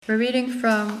We're reading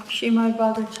from Srimad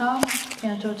Bhagavatam,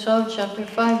 Canto 12, Chapter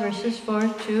 5, verses 4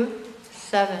 to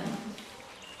 7.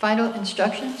 Final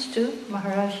instructions to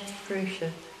Maharaj Parikshit.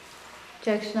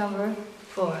 Text number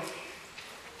 4.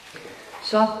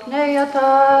 Swapne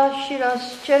yata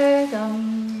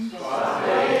shiraschedam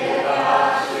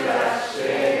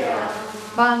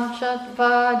Panchat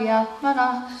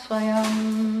vadyatmana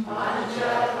swayam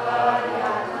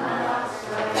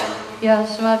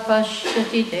Yasmat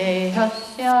pashyati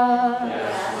dehasya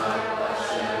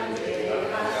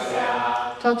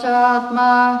Tatatma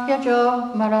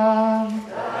yajo maram.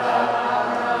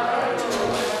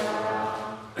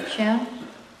 Chant.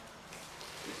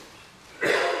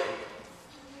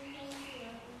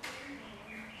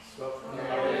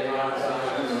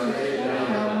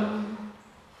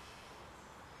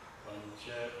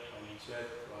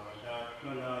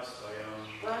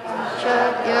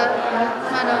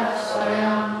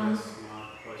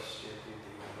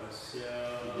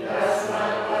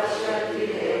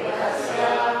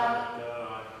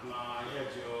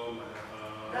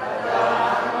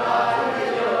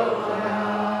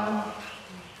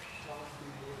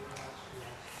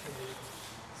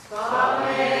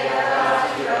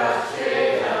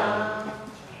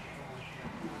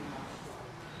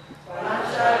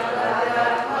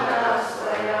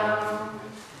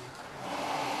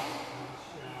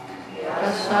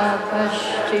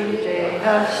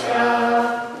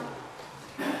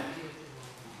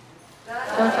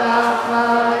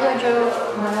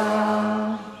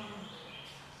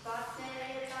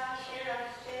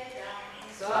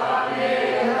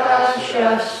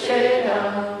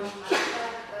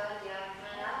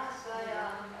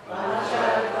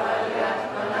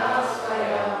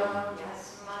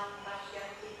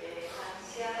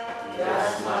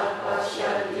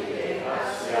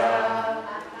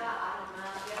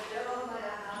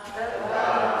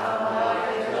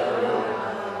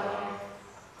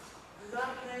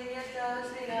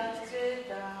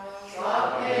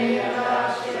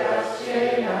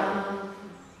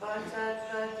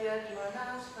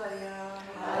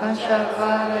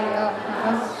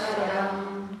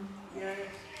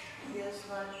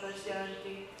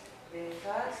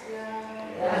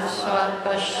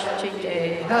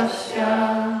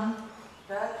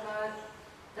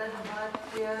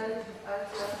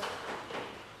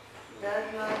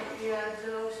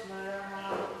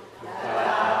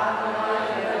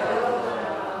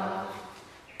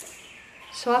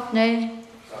 Swapne,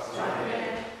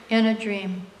 in a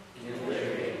dream.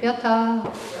 Yata,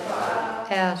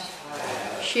 as.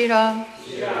 Shira,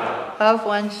 of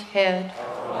one's head.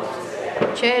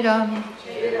 Chedam,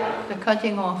 the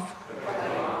cutting off.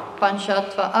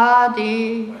 Panchatva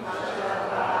adi,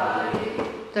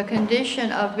 the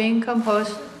condition of being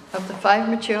composed of the 5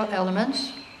 material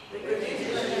elements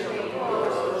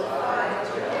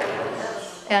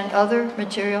and other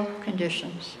material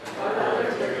conditions.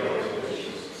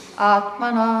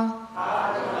 Atmana,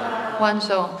 one's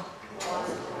own.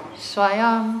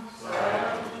 Swayam,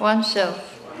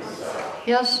 oneself.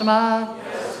 Yasmad,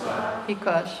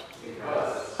 because.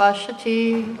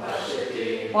 Pashyati,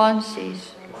 one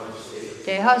sees.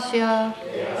 Dehasya,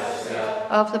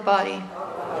 of the body.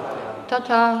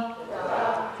 Tata,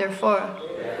 therefore.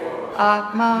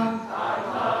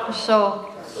 Atma, the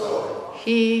soul.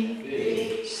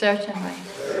 He, certainly.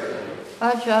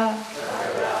 Aja,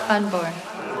 unborn.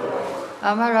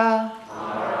 Amara,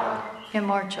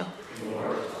 immortal.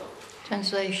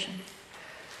 Translation.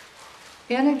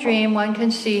 In a dream, one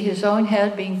can see his own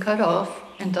head being cut off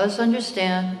and thus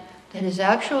understand that his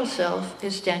actual self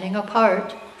is standing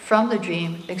apart from the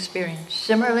dream experience.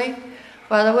 Similarly,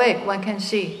 while awake, one can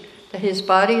see that his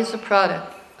body is a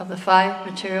product of the 5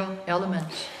 material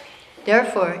elements.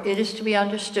 Therefore, it is to be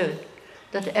understood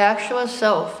that the actual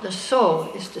self, the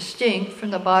soul, is distinct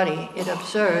from the body it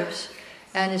observes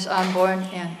and is unborn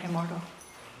and immortal.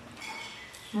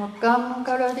 Mukam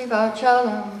karoti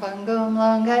vachalam bangam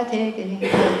langate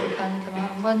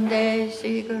kantamam vande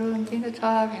Sri Gurun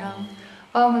Tingatariam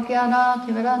Om Gyanati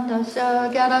Mirandasya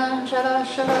Gyananjara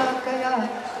Shalakaya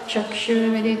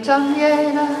Chakshurmiritam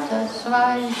Yena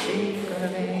Tasmai Shri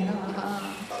Gurave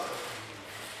Namaha.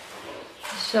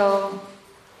 So,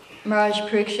 Maharaj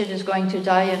Parikshit is going to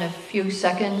die in a few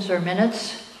seconds or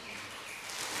minutes,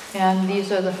 and these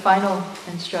are the final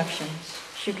instructions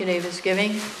Shukadeva is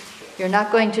giving. You're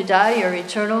not going to die, you're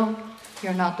eternal,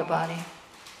 you're not the body.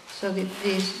 So the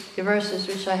verses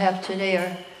which I have today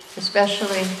are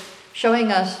especially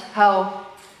showing us how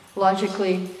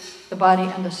logically the body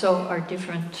and the soul are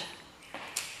different.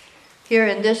 Here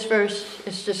in this verse,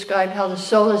 it's described how the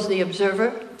soul is the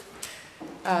observer.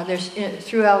 There's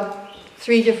throughout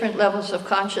 3 different levels of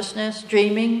consciousness: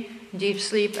 dreaming, deep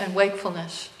sleep, and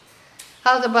wakefulness.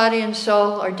 How the body and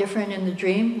soul are different in the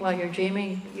dream. While you're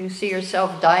dreaming, you see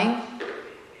yourself dying.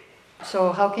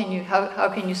 So how can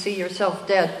you see yourself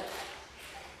dead?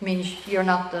 It means you're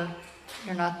not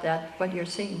that what you're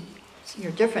seeing.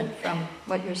 You're different from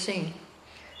what you're seeing.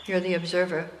 You're the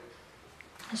observer.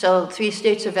 So 3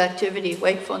 states of activity: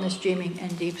 wakefulness, dreaming,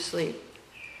 and deep sleep.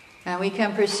 And we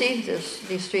can perceive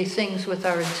these 3 things with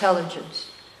our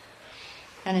intelligence.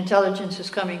 And intelligence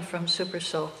is coming from Super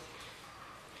Soul.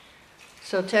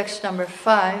 So text number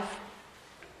 5.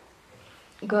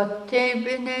 Gote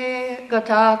bine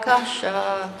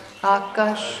gatakasha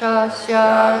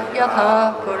akashasya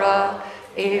yatha pura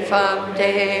evam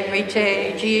de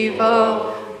mrite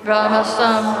jivo brahma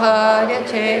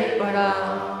sampadete pura.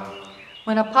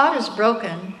 When a pot is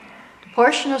broken, the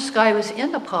portion of sky was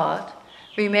in the pot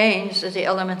remains as the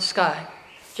element sky,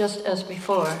 just as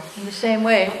before. In the same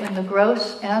way, when the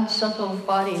gross and subtle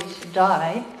bodies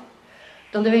die,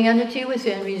 the living entity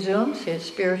within resumes his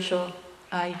spiritual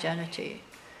identity.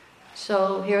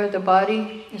 So here the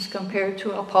body is compared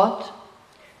to a pot,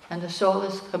 and the soul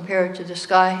is compared to the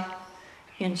sky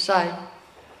inside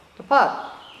the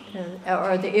pot,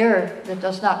 or the air that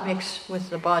does not mix with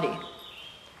the body.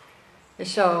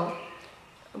 So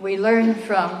we learn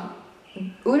from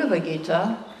Uddhava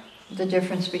Gita the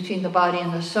difference between the body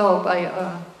and the soul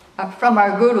from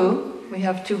our guru. We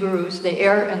have 2 gurus, the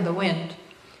air and the wind.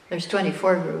 There's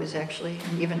 24 gurus actually,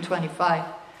 and even 25.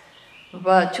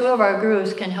 But 2 of our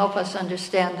gurus can help us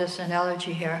understand this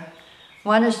analogy here.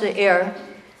 One is the air,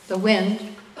 the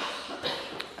wind.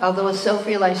 Although a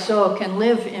self-realized soul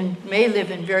may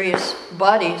live in various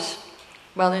bodies,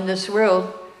 while in this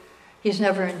world, he's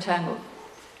never entangled.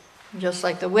 Just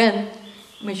like the wind,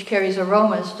 which carries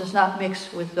aromas, does not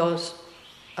mix with those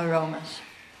aromas.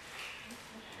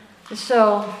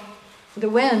 So, the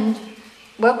wind,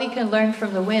 what we can learn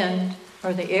from the wind,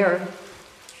 or the air,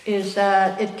 is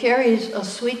that it carries a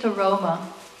sweet aroma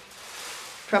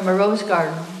from a rose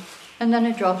garden, and then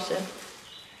it drops it.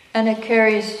 And it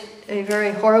carries a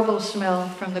very horrible smell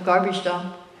from the garbage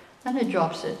dump, and it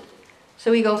drops it.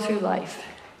 So we go through life,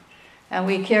 and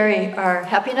we carry our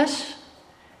happiness,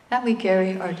 and we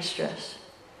carry our distress.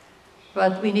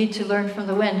 But we need to learn from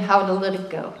the wind how to let it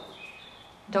go.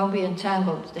 Don't be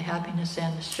entangled with the happiness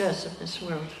and the stress of this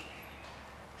world.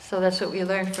 So that's what we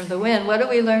learn from the wind. What do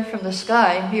we learn from the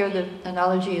sky? Here the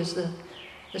analogy is the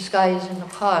sky is in the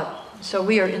pot. So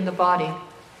we are in the body.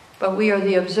 But we are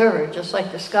the observer, just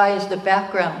like the sky is the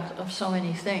background of so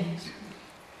many things.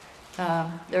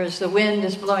 There's the wind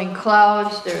is blowing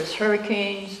clouds, there's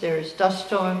hurricanes, there's dust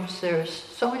storms, there's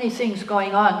so many things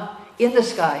going on in the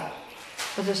sky.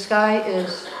 But the sky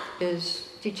is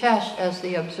detached as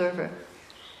the observer.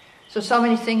 So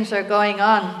many things are going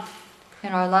on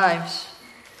in our lives.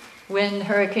 Wind,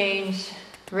 hurricanes,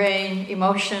 rain,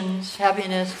 emotions,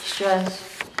 happiness,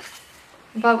 stress.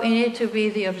 But we need to be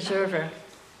the observer.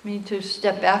 We need to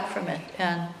step back from it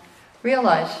and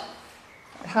realize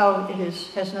how it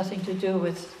has nothing to do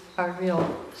with our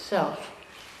real self.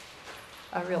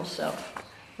 Our real self.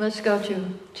 Let's go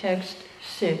to text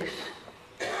 6.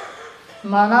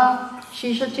 Mana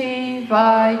shishati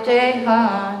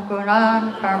vaitehan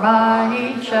gunan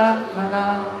karmani cha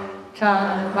mana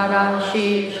tan mana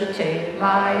shishate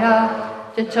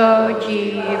maya tito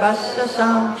jivasa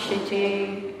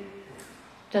samshiti.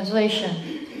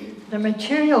 Translation. The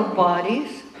material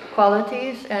bodies,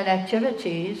 qualities, and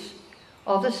activities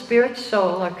of the spirit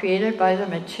soul are created by the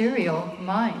material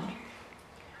mind.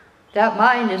 That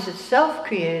mind is itself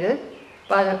created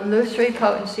by the illusory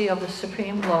potency of the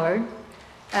Supreme Lord,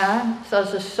 and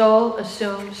thus the soul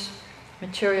assumes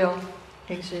material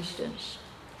existence.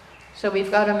 So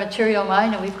we've got a material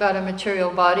mind and we've got a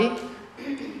material body,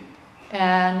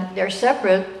 and they're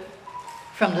separate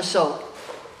from the soul.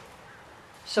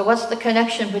 So what's the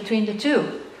connection between the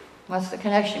 2? What's the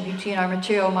connection between our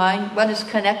material mind? What is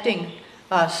connecting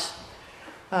us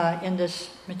in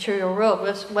this material world?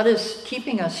 What is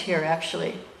keeping us here,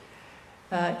 actually?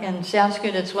 In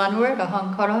Sanskrit, it's 1 word,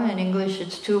 ahankara. In English,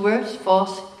 it's 2 words,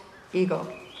 false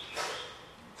ego.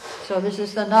 So this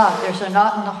is the knot. There's a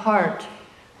knot in the heart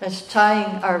that's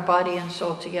tying our body and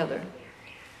soul together.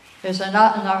 There's a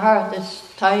knot in our heart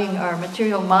that's tying our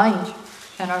material mind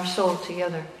and our soul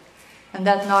together. And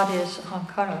that knot is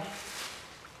ahankara.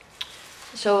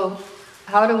 So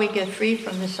how do we get free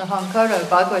from this ahankara?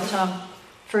 Bhagavatam,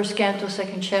 1st canto,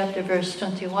 2nd chapter, verse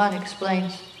 21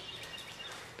 explains,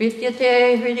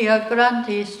 Vidyate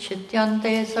hridayagrantis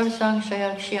chityante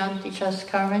sarsangshayak shyanti chas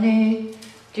karmane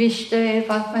dvishte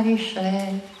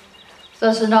vatmanishane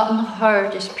Thus the knot in the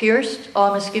heart is pierced,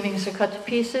 all misgivings are cut to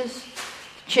pieces,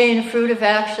 the chain of fruit of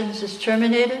actions is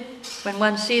terminated when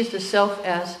one sees the self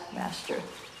as master.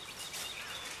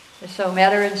 So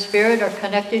matter and spirit are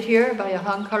connected here by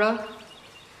ahankara.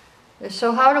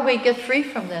 So how do we get free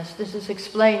from this? This is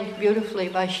explained beautifully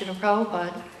by Srila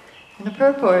Prabhupada in the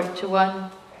purport to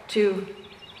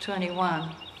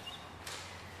 1.2.21.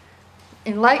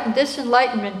 This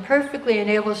enlightenment perfectly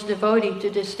enables devotee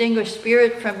to distinguish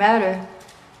spirit from matter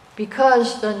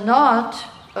because the knot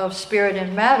of spirit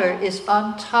and matter is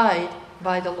untied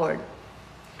by the Lord.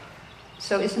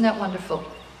 So isn't that wonderful?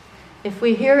 If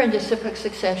we hear in disciplic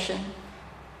succession,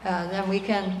 then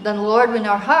the Lord in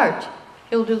our heart,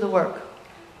 He'll do the work.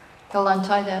 He'll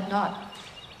untie that knot.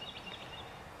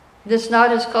 This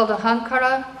knot is called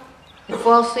ahankara. It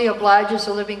falsely obliges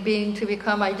a living being to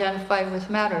become identified with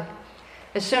matter.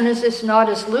 As soon as this knot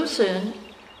is loosened,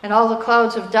 and all the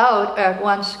clouds of doubt are at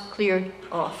once cleared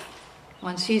off.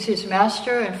 One sees his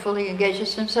master and fully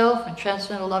engages himself in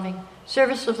transcendental loving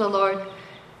service of the Lord,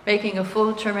 making a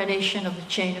full termination of the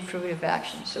chain of fruit of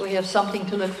action. So we have something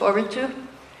to look forward to,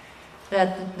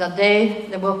 that the day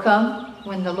that will come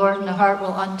when the Lord in the heart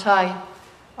will untie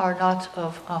our knot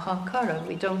of ahankara.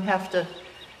 We don't have to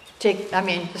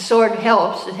the sword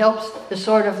helps. It helps, the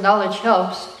sword of knowledge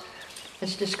helps.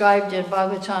 It's described in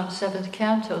Bhagavatam 7th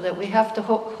canto that we have to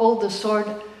hold the sword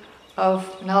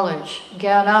of knowledge.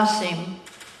 Gyanasim,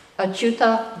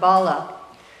 achyuta bala.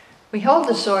 We hold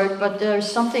the sword, but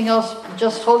there's something else.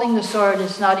 Just holding the sword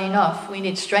is not enough. We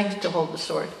need strength to hold the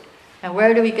sword. And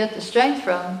where do we get the strength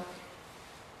from?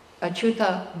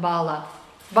 Achyuta bala.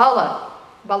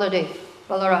 Baladev,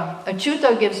 Balaram.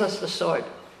 Achyuta gives us the sword.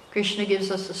 Krishna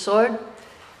gives us the sword,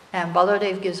 and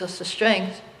Baladev gives us the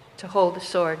strength to hold the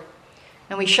sword.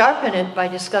 And we sharpen it by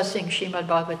discussing Srimad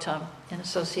Bhagavatam in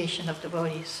association of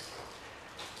devotees.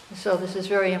 And so this is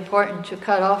very important to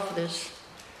cut off this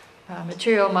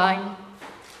material mind,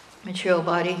 material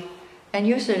body, and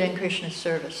use it in Krishna's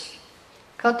service.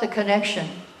 Cut the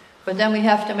connection, but then we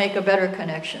have to make a better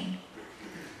connection.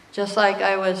 Just like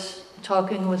I was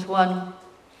talking with one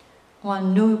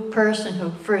new person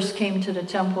who first came to the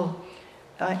temple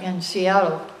in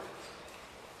Seattle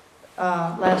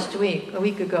last week, a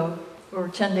week ago, or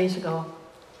 10 days ago.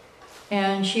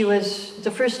 And she was,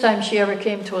 the first time she ever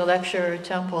came to a lecture or a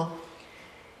temple,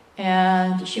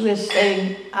 and she was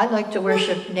saying, I'd like to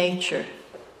worship nature.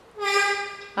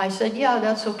 I said, yeah,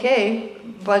 that's okay,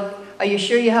 but are you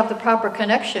sure you have the proper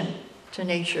connection to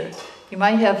nature? You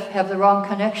might have the wrong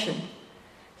connection.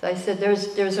 So I said,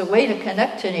 there's a way to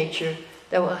connect to nature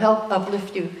that will help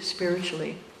uplift you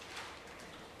spiritually.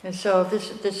 And so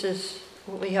this is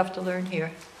what we have to learn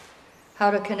here. How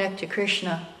to connect to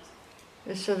Krishna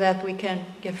so that we can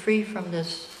get free from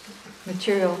this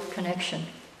material connection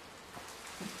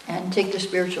and take the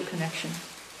spiritual connection.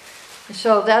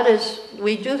 So that is,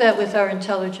 we do that with our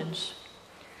intelligence.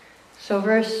 So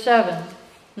verse 7.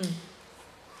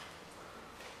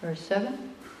 Verse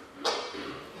 7.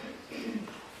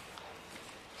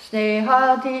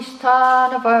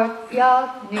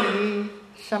 Snehadhisthanavartyagni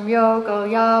samyogo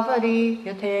yavari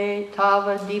yate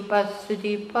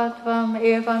tavadipasudipatvam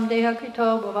evam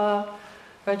dehakrito bhava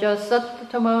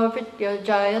rajasattatamo vidya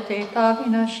jayate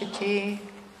tavinashiti.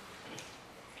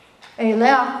 A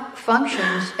lamp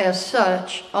functions as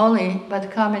such only by the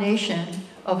combination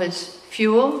of its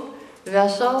fuel,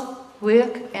 vessel,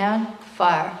 wick, and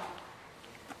fire.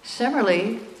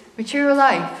 Similarly, material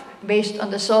life, based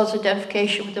on the soul's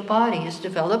identification with the body, is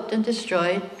developed and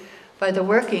destroyed by the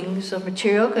workings of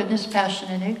material goodness, passion,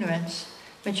 and ignorance,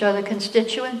 which are the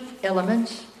constituent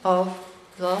elements of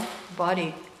the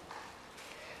body.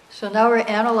 So now we're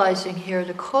analyzing here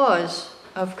the cause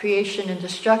of creation and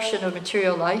destruction of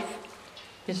material life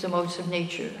is the modes of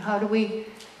nature. How do we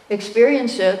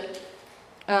experience it?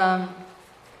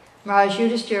 Maharaj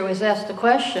Yudhisthira was asked the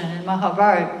question in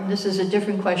Mahabharata, and this is a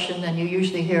different question than you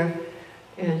usually hear,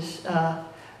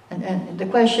 and the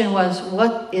question was,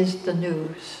 what is the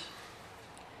news?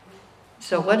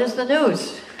 So what is the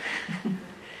news?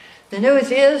 The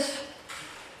news is,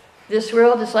 this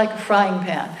world is like a frying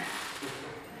pan.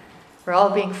 We're all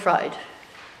being fried.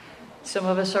 Some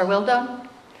of us are well done.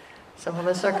 Some of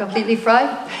us are completely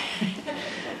fried.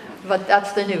 But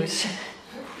that's the news.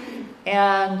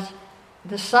 And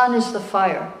the sun is the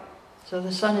fire. So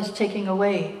the sun is taking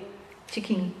away,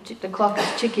 the clock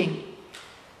is ticking,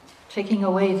 taking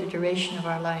away the duration of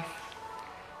our life.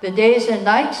 The days and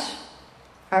nights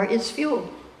are its fuel.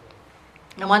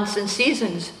 The months and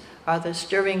seasons are the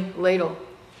stirring ladle.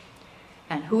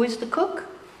 And who is the cook?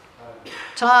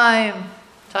 Time.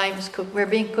 Time is cooked. We're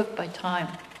being cooked by time.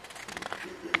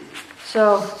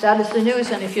 So that is the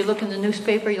news, and if you look in the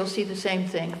newspaper, you'll see the same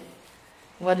thing.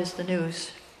 What is the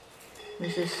news?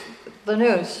 This is the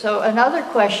news. So another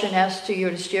question asked to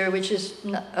Yudhishthira, which is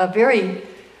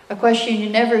a question you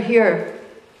never hear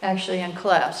actually in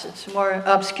class. It's a more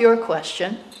obscure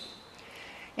question,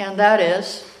 and that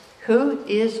is, who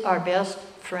is our best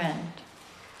friend?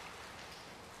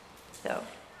 So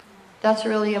that's a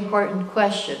really important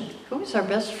question. Who is our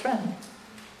best friend?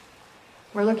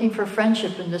 We're looking for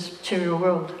friendship in this material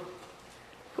world.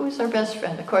 Who is our best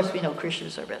friend? Of course, we know Krishna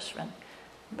is our best friend,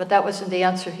 but that wasn't the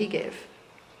answer he gave.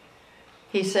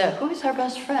 He said, who is our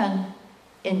best friend?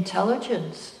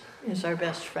 Intelligence is our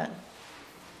best friend.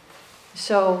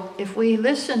 So if we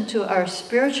listen to our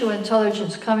spiritual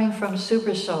intelligence coming from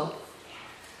Super Soul,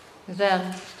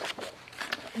 then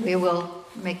we will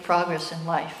make progress in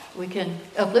life. We can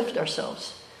uplift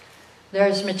ourselves.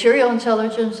 There's material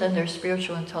intelligence and there's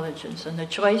spiritual intelligence, and the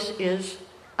choice is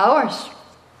ours.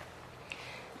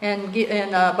 And in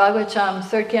Bhagavatam,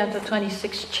 3rd Canto,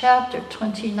 26th chapter,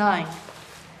 29,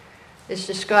 is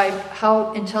described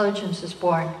how intelligence is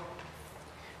born.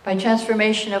 By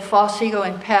transformation of false ego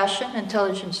and passion,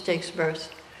 intelligence takes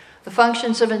birth. The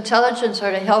functions of intelligence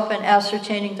are to help in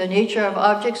ascertaining the nature of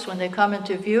objects when they come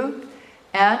into view,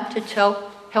 and to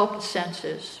help the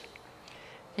senses.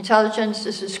 Intelligence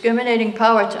is discriminating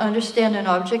power to understand an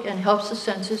object and helps the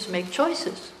senses make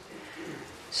choices.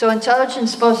 So intelligence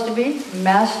is supposed to be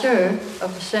master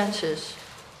of the senses.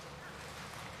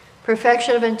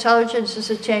 Perfection of intelligence is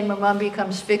attained when one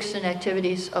becomes fixed in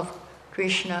activities of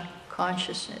Krishna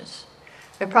consciousness.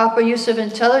 The proper use of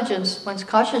intelligence, one's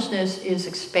consciousness is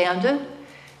expanded,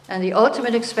 and the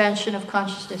ultimate expansion of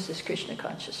consciousness is Krishna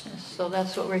consciousness. So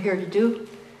that's what we're here to do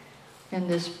in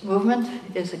this movement,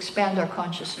 is expand our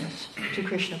consciousness to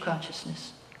Krishna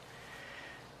consciousness.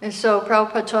 And so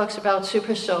Prabhupada talks about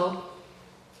Super Soul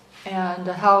and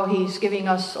how he's giving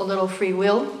us a little free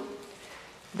will.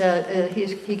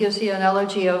 He gives the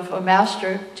analogy of a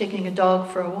master taking a dog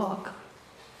for a walk.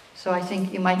 So I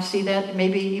think you might see that.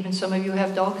 Maybe even some of you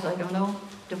have dogs, I don't know,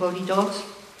 devotee dogs,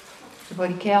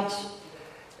 devotee cats.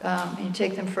 And you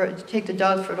take the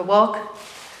dog for the walk.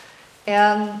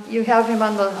 And you have him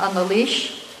on the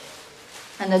leash,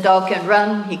 and the dog can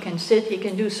run, he can sit, he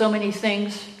can do so many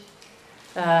things.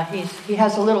 He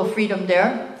has a little freedom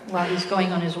there while he's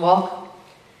going on his walk,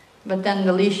 but then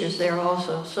the leash is there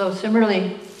also. So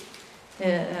similarly,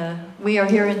 we are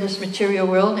here in this material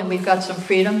world, and we've got some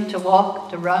freedom to walk,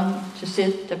 to run, to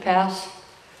sit, to pass.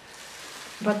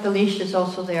 But the leash is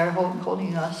also there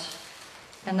holding us,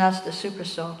 and that's the Super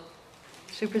Soul.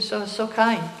 Super Soul is so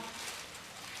kind.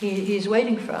 He's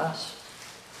waiting for us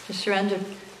to surrender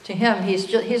to him.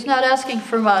 He's not asking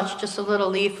for much, just a little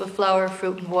leaf, a flower,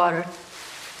 fruit, and water.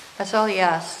 That's all he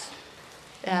asks.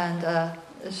 And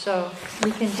so we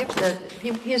can give that.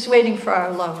 He's waiting for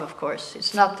our love, of course.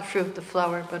 It's not the fruit, the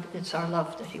flower, but it's our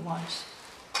love that he wants.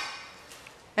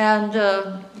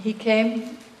 And he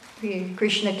came,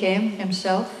 Krishna came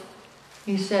himself.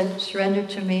 He said, surrender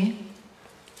to me.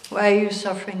 Why are you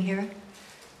suffering here?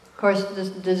 Of course, the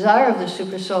desire of the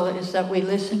Super Soul is that we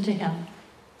listen to him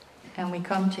and we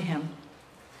come to him.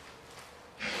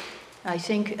 I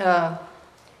think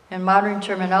in modern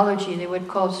terminology they would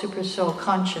call Super Soul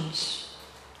conscience.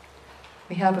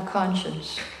 We have a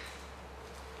conscience.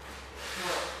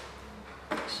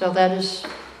 So that is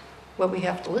what we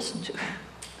have to listen to.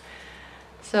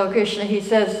 So Krishna, he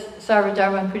says,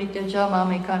 Sarvadharma Prityaja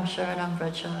Mamekam Sharanam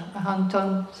Vraja Aham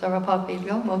Tam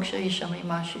Sarvapapebhyo Moksha Ishami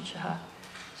Mashichaha.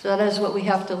 So that is what we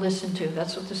have to listen to.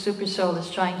 That's what the Super Soul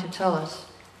is trying to tell us.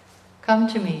 Come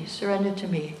to me, surrender to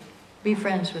me, be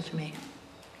friends with me.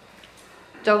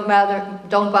 Don't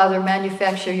bother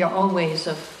manufacture your own ways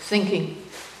of thinking,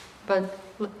 but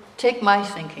take my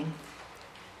thinking.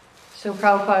 So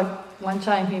Prabhupada, one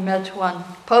time he met one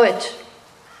poet,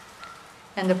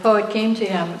 and the poet came to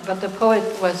him, but the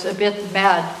poet was a bit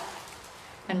mad.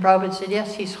 And Prabhupada said,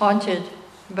 yes, he's haunted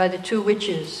by the two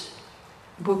witches,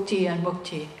 bhukti and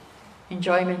mukti,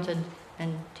 enjoyment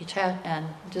and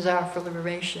desire for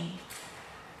liberation.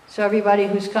 So everybody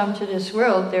who's come to this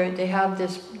world, they have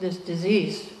this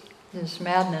disease, this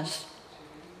madness.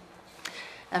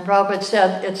 And Prabhupada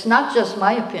said, it's not just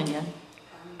my opinion,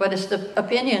 but it's the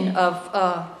opinion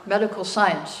of medical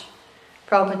science.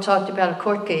 Prabhupada talked about a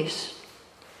court case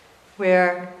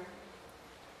where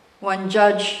one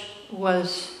judge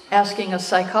was asking a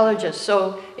psychologist,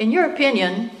 so in your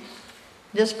opinion,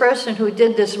 this person who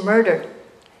did this murder,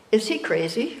 is he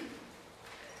crazy?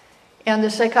 And the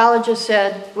psychologist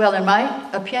said, well, in my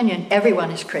opinion,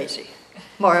 everyone is crazy,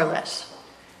 more or less,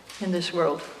 in this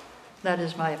world. That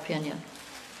is my opinion.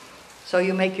 So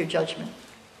you make your judgment.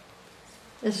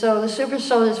 And so the Super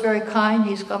Soul is very kind.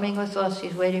 He's coming with us.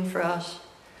 He's waiting for us.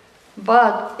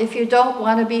 But if you don't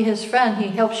want to be his friend, he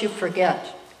helps you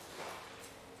forget.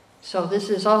 So this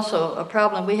is also a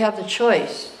problem. We have the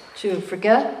choice to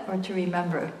forget or to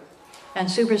remember.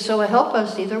 And Super Soul will help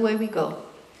us either way we go.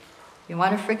 You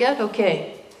want to forget?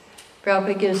 Okay.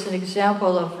 Prabhupada gives an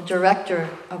example of a director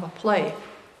of a play.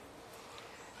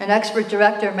 An expert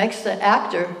director makes the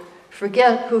actor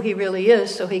forget who he really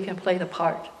is so he can play the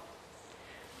part.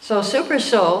 So Super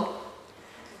Soul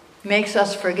makes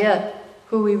us forget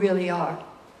who we really are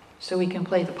so we can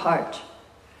play the part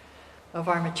of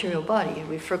our material body.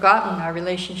 We've forgotten our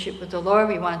relationship with the Lord.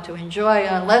 We want to enjoy.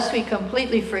 And unless we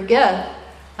completely forget,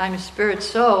 I'm a spirit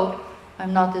soul,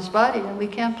 I'm not this body, then we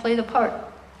can't play the part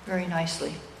very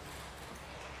nicely.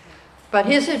 But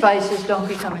his advice is don't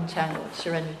become entangled,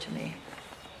 surrender to me.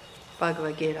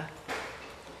 Bhagavad Gita.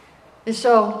 And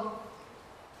so,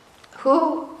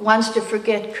 who wants to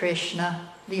forget Krishna?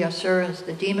 The asuras,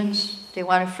 the demons, they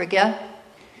want to forget.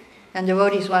 And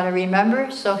devotees want to remember.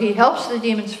 So he helps the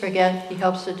demons forget. He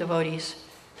helps the devotees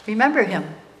remember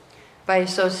him by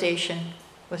association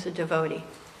with the devotee.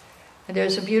 And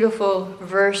there's a beautiful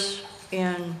verse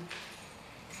in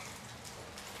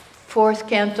 4th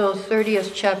Canto,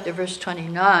 30th chapter, verse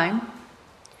 29.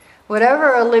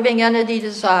 Whatever a living entity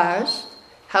desires,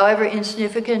 however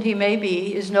insignificant he may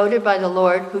be, is noted by the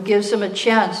Lord, who gives him a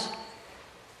chance.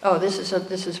 Oh, this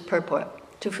is purport.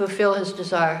 To fulfill his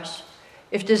desires.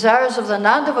 If desires of the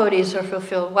non-devotees are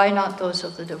fulfilled, why not those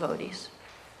of the devotees?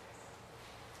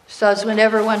 So as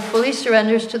whenever one fully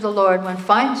surrenders to the Lord, one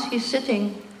finds he's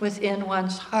sitting within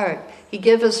one's heart. He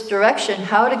gives us direction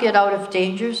how to get out of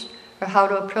dangers or how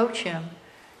to approach him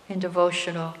in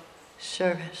devotional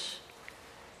service.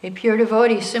 A pure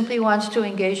devotee simply wants to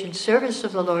engage in service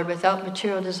of the Lord without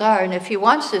material desire. And if he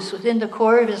wants this within the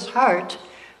core of his heart,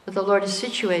 where the Lord is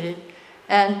situated,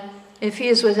 and if he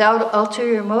is without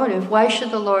ulterior motive, why should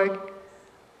the Lord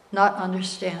not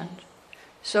understand?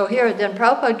 So here, then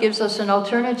Prabhupada gives us an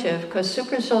alternative, because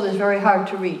Super Soul is very hard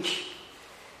to reach.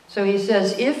 So he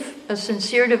says, if a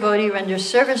sincere devotee renders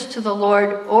service to the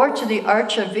Lord or to the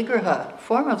Archa Vigraha,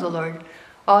 form of the Lord,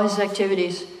 all his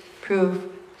activities prove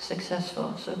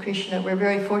successful. So Krishna, we're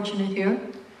very fortunate here.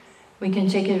 We can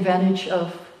take advantage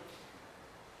of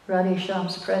Radhe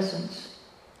Shyam's presence.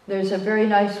 There's a very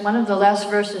nice, one of the last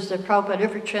verses that Prabhupada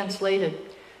ever translated,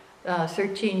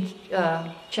 13th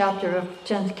chapter of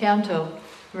 10th canto,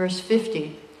 verse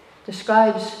 50,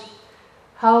 describes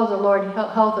how the Lord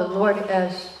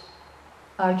as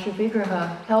Archa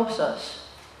Vigraha helps us.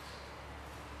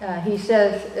 He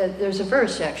says, there's a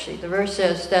verse actually, the verse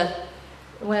says that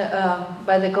when,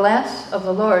 by the glance of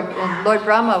the Lord, and Lord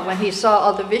Brahma, when he saw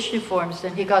all the Vishnu forms,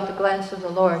 then he got the glance of the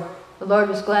Lord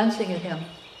was glancing at him.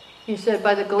 He said,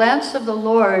 by the glance of the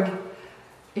Lord,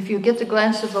 if you get the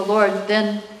glance of the Lord,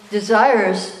 then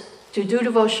desires to do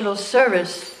devotional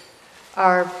service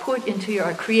are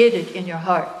created in your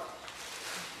heart.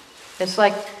 It's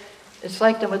like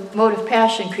the mode of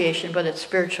passion creation, but it's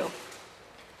spiritual.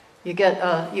 You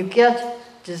get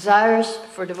desires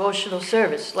for devotional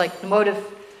service, like the mode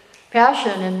of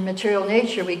passion in material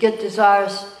nature. We get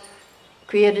desires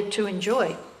created to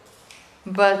enjoy.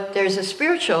 But there's a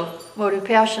spiritual mode of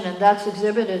passion, and that's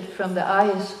exhibited from the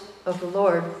eyes of the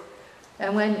Lord.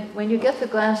 And when you get the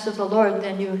glance of the Lord,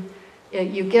 then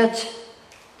you get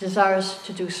desires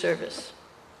to do service.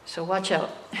 So watch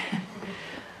out.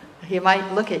 He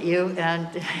might look at you and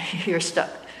you're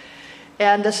stuck.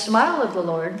 And the smile of the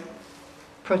Lord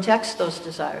protects those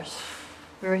desires.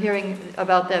 We were hearing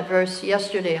about that verse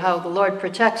yesterday, how the Lord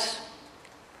protects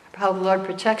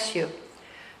you.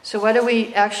 So what do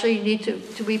we actually need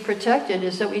to be protected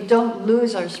is that we don't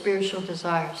lose our spiritual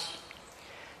desires.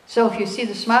 So if you see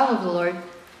the smile of the Lord,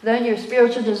 then your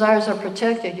spiritual desires are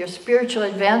protected. Your spiritual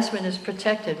advancement is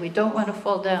protected. We don't want to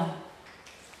fall down.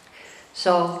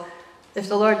 So if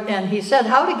the Lord, and he said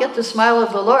how to get the smile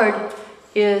of the Lord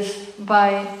is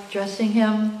by dressing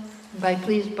him, by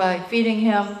feeding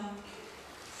him.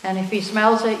 And if he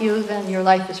smiles at you, then your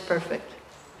life is perfect.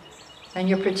 And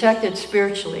you're protected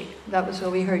spiritually. That was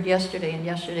what we heard yesterday in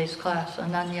yesterday's class.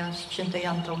 Ananyas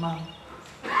chintayanto mam.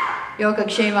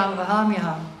 Yogakshemam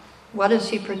vahamyaham. What does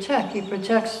he protect? He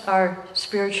protects our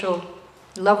spiritual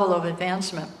level of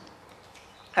advancement,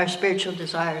 our spiritual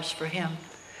desires for him.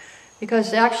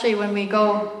 Because actually when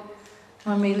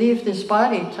we leave this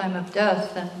body, time of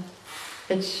death, then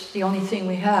it's the only thing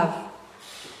we have.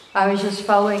 I was just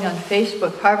following on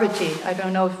Facebook, Parvati. I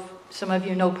don't know if some of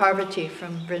you know Parvati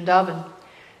from Vrindavan.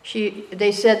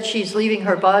 They said she's leaving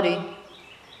her body.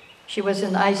 She was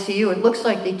in the ICU. It looks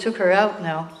like they took her out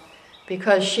now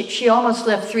because she almost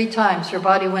left 3 times. Her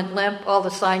body went limp. All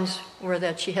the signs were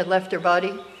that she had left her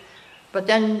body. But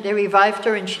then they revived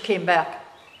her and she came back.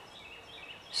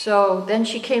 So then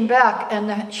she came back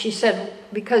and she said,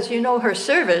 because you know her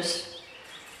service,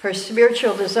 her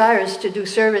spiritual desire is to do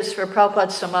service for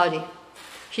Prabhupada's Samadhi.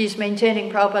 She's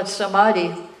maintaining Prabhupada's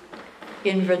Samadhi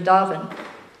in Vrindavan.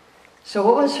 So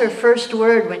what was her first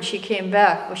word when she came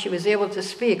back? Well, she was able to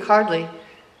speak, hardly,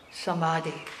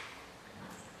 Samadhi.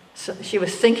 So she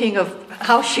was thinking of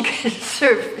how she could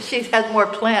serve. She had more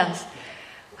plans,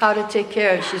 how to take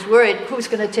care. She's worried, who's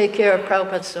going to take care of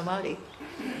Prabhupada's Samadhi?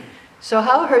 So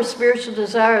how her spiritual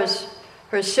desires,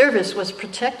 her service was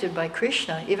protected by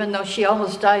Krishna, even though she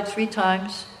almost died 3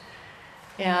 times.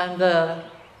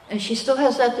 And she still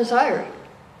has that desire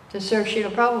to serve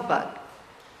Srila Prabhupada.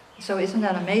 So isn't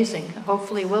that amazing?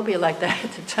 Hopefully we'll be like that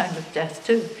at the time of death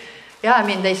too. Yeah, I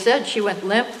mean, they said she went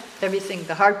limp, everything,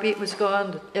 the heartbeat was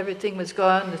gone, everything was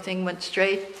gone, the thing went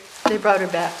straight. They brought her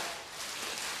back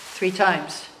 3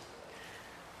 times.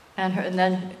 And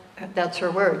then that's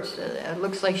her words. It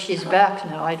looks like she's back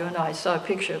now. I don't know. I saw a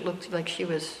picture. It looked like she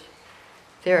was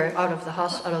there out of the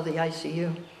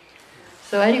ICU.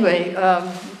 So anyway,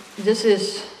 this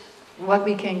is what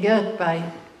we can get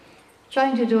by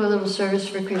trying to do a little service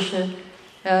for Krishna.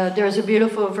 There's a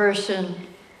beautiful verse in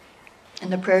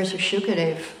the prayers of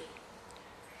Shukadev.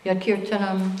 Yad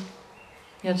kirtanam,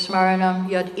 yad smaranam,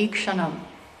 yad ikshanam.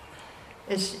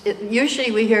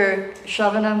 Usually we hear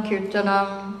Shavanam,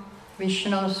 Kirtanam,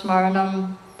 Vishnu,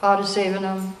 Smaranam,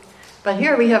 Padasevanam. But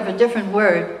here we have a different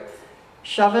word.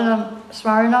 Shavanam,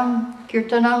 Smaranam,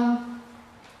 Kirtanam,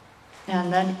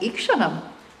 and then Ikshanam.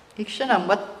 Ikshanam,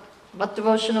 what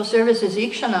devotional service is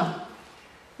Ikshanam?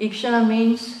 Ikshanam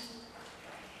means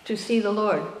to see the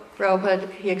Lord.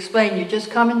 Prabhupada, he explained, you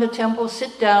just come in the temple,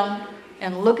 sit down,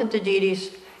 and look at the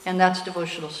deities, and that's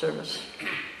devotional service.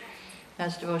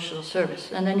 That's devotional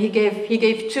service. And then he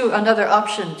gave another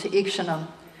option to Ikshanam.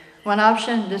 One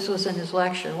option, this was in his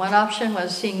lecture, one option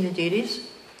was seeing the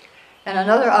deities, and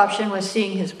another option was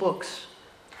seeing his books.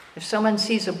 If someone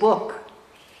sees a book,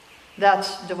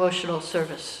 that's devotional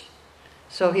service.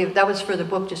 So that was for the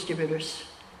book distributors.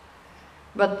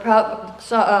 But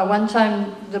one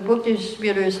time the book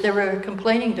distributors, they were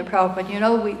complaining to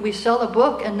Prabhupada, we sell a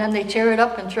book and then they tear it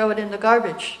up and throw it in the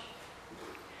garbage.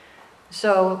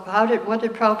 So what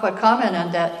did Prabhupada comment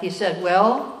on that? He said,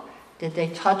 well, did they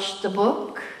touch the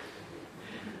book?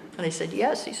 And they said,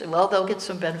 yes. He said, well, they'll get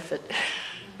some benefit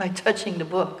by touching the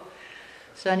book.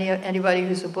 So anybody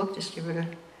who's a book distributor.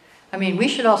 I mean, we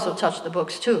should also touch the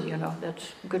books too,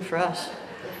 that's good for us.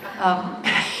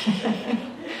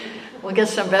 We'll get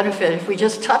some benefit if we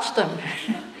just touch them.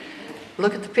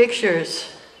 Look at the pictures.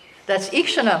 That's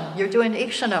Ikshanam. You're doing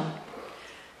Ikshanam.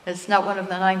 It's not one of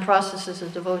the 9 processes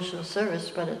of devotional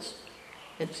service, but it's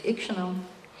Ikshanam.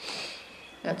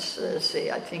 That's,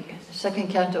 I think, 2nd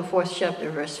Canto, 4th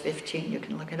chapter, verse 15. You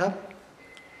can look it up.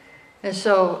 And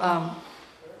so,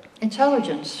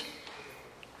 intelligence.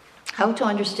 How to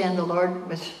understand the Lord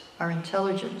with our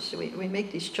intelligence. We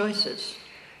make these choices.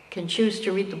 Can choose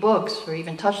to read the books, or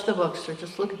even touch the books, or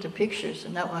just look at the pictures,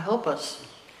 and that will help us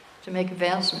to make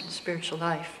advancement in spiritual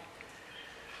life.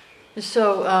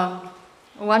 So,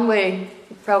 one way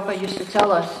Prabhupada used to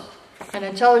tell us, an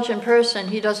intelligent person,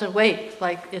 he doesn't wait,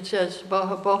 like it says,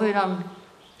 Bohiram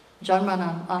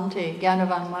Janmanam Ante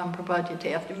Gyanavan Mam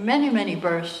Prapadyate. After many, many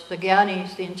births, the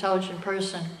Gyanis, the intelligent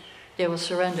person, they will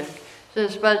surrender. It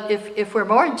says, but if we're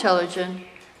more intelligent,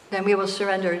 then we will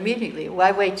surrender immediately.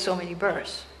 Why wait so many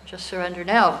births? Just surrender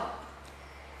now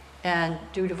and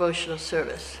do devotional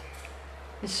service.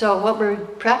 And so what we're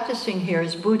practicing here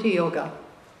is Buddhi Yoga,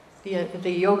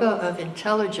 the yoga of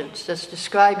intelligence that's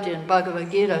described in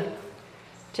Bhagavad Gita,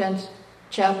 10th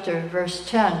chapter, verse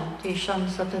 10. Tesham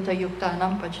satata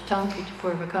yuktanam pachitam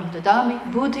pitapurvakam dadami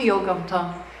buddhi yogam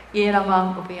tam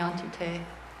yenamam upayanti te.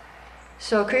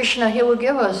 So Krishna, he will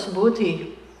give us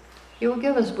buddhi. He will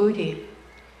give us buddhi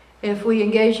if we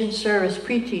engage in service,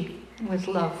 priti, with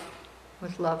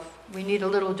love. We need a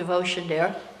little devotion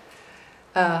there.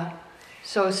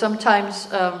 So sometimes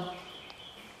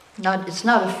it's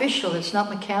not official, it's not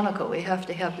mechanical. We have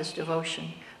to have this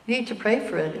devotion. We need to pray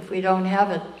for it. If we don't have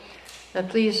it,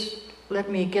 please let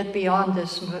me get beyond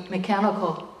this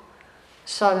mechanical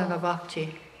sadhana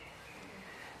bhakti.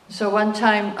 So one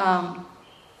time,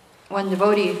 one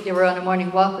devotee, they were on a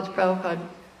morning walk with Prabhupada,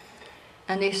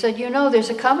 and they said, there's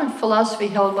a common philosophy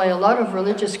held by a lot of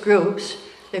religious groups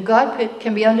that God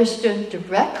can be understood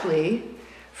directly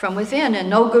from within and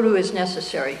no guru is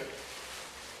necessary.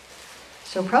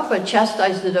 So Prabhupada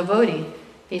chastised the devotee.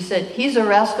 He said, he's a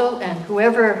rascal, and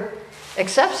whoever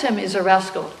accepts him is a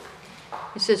rascal.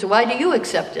 He says, why do you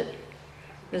accept it?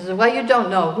 He says, why you don't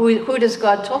know? Who does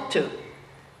God talk to?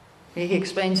 He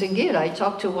explains in Gita, I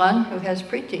talk to one who has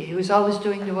priti, who's always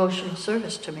doing devotional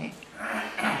service to me.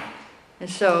 And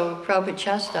so Prabhupada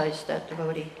chastised that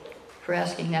devotee for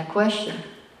asking that question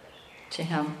to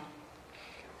him.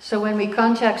 So when we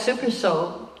contact Super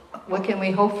Soul, what can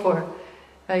we hope for?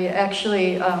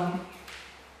 Actually,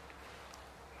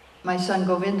 my son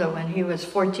Govinda, when he was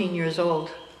 14 years old,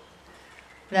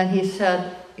 then he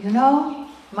said, you know,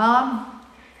 Mom,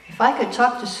 if I could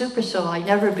talk to Super Soul, I'd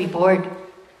never be bored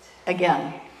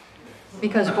again.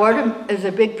 Because boredom is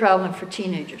a big problem for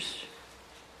teenagers.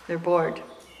 They're bored.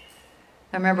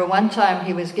 I remember one time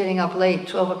he was getting up late,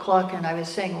 12 o'clock, and I was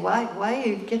saying, why are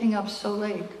you getting up so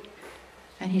late?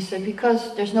 And he said,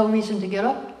 because there's no reason to get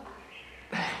up.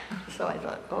 So I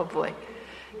thought, oh boy,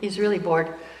 he's really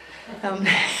bored.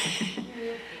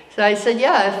 So I said,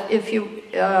 yeah, he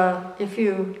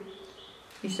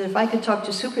said, if I could talk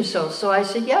to Super Soul. So I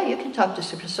said, yeah, you can talk to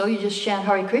Super Soul. You just chant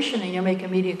Hare Krishna and you make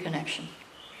immediate connection.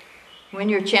 When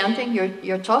you're chanting,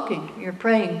 you're talking, you're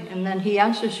praying, and then he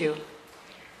answers you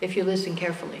if you listen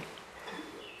carefully.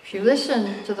 If you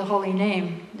listen to the holy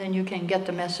name, then you can get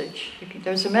the message.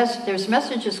 There's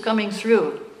messages coming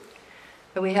through,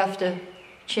 but we have to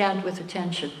chant with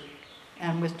attention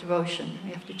and with devotion.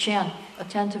 We have to chant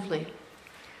attentively,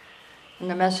 and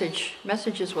the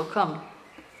messages will come,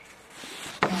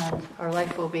 and our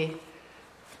life will be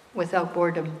without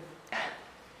boredom.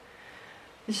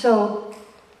 So,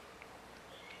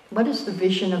 what is the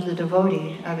vision of the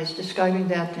devotee? I was describing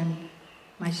that in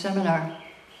my seminar.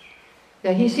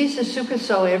 That he sees the Super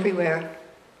Soul everywhere,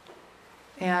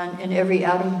 and in every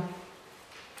atom.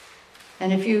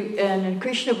 And in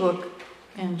Krishna book,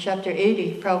 in chapter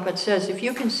 80, Prabhupada says, if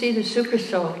you can see the Super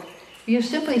Soul, if you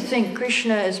simply think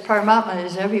Krishna as Paramatma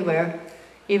is everywhere,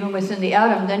 even within the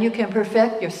atom, then you can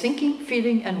perfect your thinking,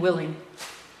 feeling, and willing.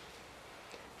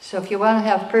 So if you want to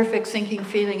have perfect thinking,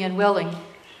 feeling, and willing,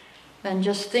 then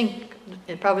just think,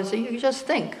 Prabhupada said, you just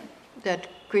think that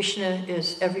Krishna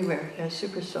is everywhere as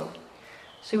Super Soul.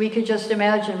 So we could just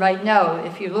imagine right now,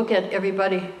 if you look at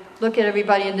everybody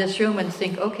in this room and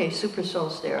think, okay, Super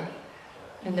Soul's there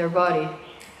in their body.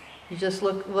 You just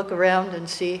look around and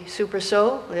see Super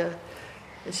Soul, you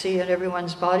see in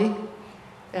everyone's body.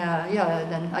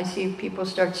 Then I see people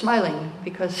start smiling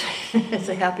because it's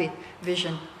a happy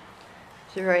vision.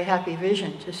 It's a very happy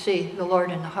vision to see the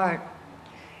Lord in the heart,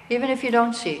 even if you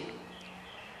don't see.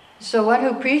 So one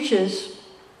who preaches,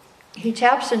 he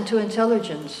taps into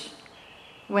intelligence.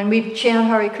 When we chant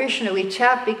Hare Krishna, we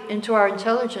tap into our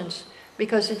intelligence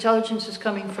because intelligence is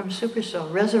coming from Super Soul,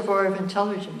 reservoir of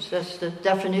intelligence. That's the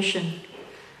definition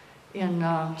in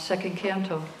second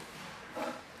canto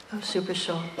of Super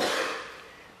Soul.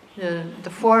 The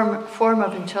form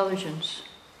of intelligence.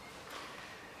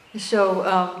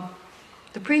 So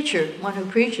the preacher, one who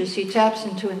preaches, he taps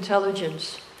into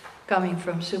intelligence coming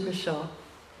from Super Soul.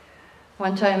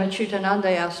 One time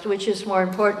Achyutananda asked, which is more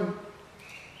important,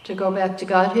 to go back to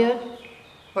Godhead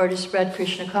or to spread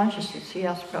Krishna consciousness? He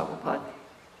asked Prabhupada.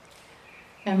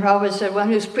 And Prabhupada said, one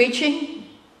who's preaching,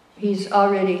 he's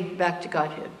already back to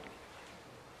Godhead.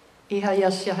 Iha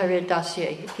yasya hare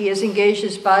dasya. He has engaged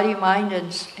his body, mind,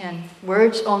 and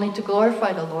words only to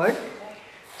glorify the Lord.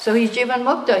 So he's Jivan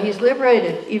Mukta, he's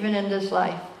liberated even in this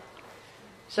life.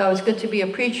 So it's good to be a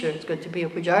preacher, it's good to be a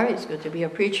pujari, it's good to be a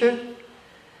preacher.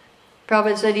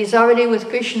 Prabhupada said he's already with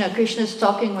Krishna, Krishna's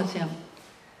talking with him.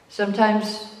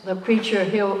 Sometimes the preacher,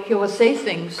 he will say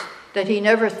things that he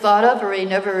never thought of, or it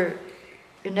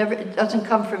doesn't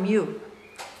come from you.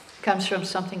 It comes from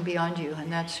something beyond you,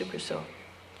 and that's Super Soul.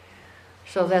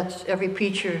 So that's, every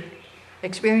preacher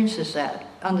experiences that,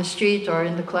 on the street or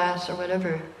in the class or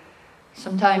whatever.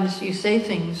 Sometimes you say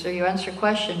things or you answer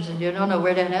questions and you don't know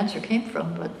where that answer came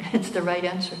from, but it's the right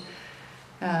answer.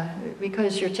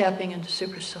 Because you're tapping into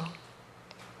Super Soul.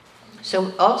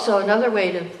 So also another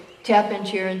way to tap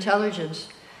into your intelligence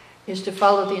is to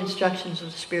follow the instructions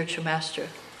of the spiritual master.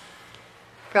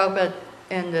 Prabhupada,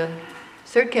 in the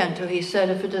third canto, he said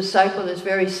if a disciple is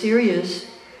very serious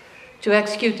to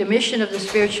execute the mission of the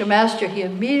spiritual master, he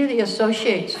immediately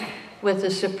associates with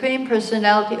the Supreme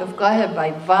Personality of Godhead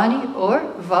by Vani or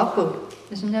Vapu.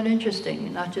 Isn't that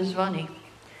interesting? Not just Vani.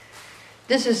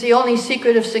 This is the only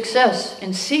secret of success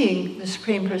in seeing the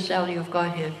Supreme Personality of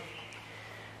Godhead.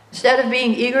 Instead of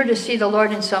being eager to see the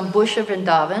Lord in some bush of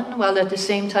Vrindavan, while at the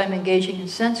same time engaging in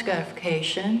sense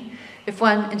gratification, if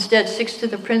one instead sticks to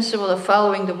the principle of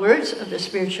following the words of the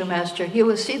spiritual master, he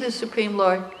will see the Supreme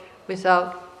Lord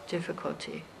without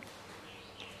difficulty.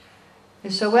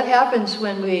 And so what happens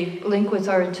when we link with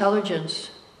our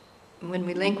intelligence? When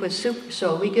we link with Super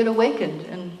Soul, we get awakened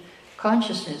in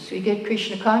consciousness. We get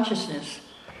Krishna consciousness.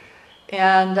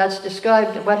 And that's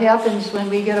described, what happens when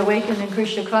we get awakened in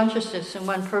Krishna consciousness. In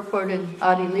one purport in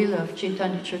Adi Lila of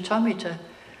Chaitanya Charitamrita,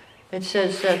 it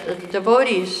says that the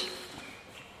devotees,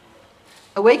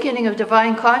 awakening of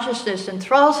divine consciousness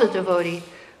enthralls a devotee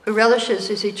who relishes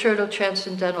his eternal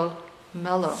transcendental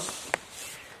mellow.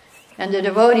 And the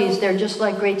devotees, they're just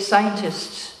like great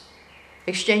scientists,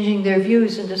 exchanging their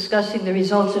views and discussing the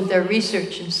results of their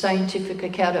research in scientific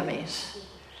academies.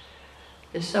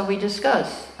 And so we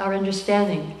discuss our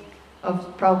understanding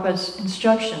of Prabhupada's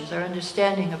instructions, our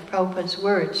understanding of Prabhupada's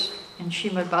words in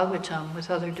Srimad Bhagavatam with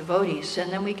other devotees,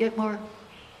 and then we get more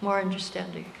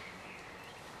understanding.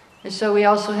 And so we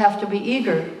also have to be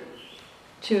eager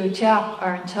to tap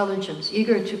our intelligence,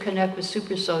 eager to connect with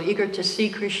Super Soul, eager to see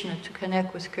Krishna, to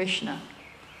connect with Krishna.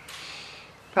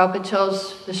 Prabhupada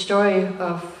tells the story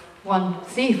of one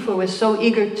thief who was so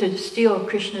eager to steal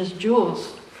Krishna's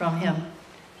jewels from him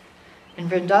in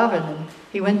Vrindavan. And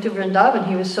he went to Vrindavan,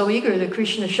 he was so eager that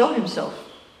Krishna showed himself.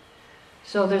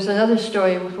 So there's another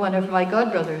story with one of my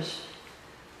godbrothers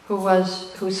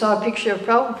who saw a picture of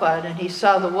Prabhupada, and he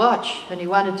saw the watch and he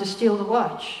wanted to steal the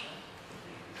watch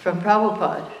from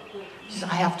Prabhupada. He said,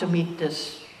 I have to meet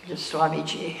this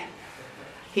Swamiji.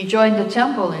 He joined the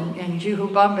temple in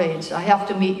Juhu, Bombay, and said, I have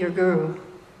to meet your guru.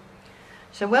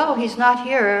 So, well, he's not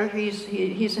here,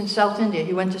 he's in South India.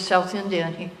 He went to South India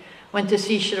and he went to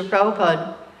see Srila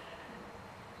Prabhupada.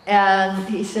 And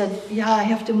he said, yeah, I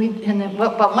have to meet him.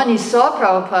 But when he saw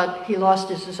Prabhupada, he lost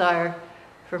his desire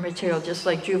for material, just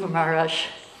like Dhruva Maharaj.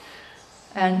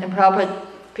 And Prabhupada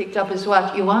picked up his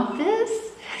watch. You want this?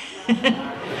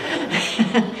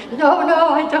 No,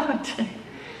 I don't.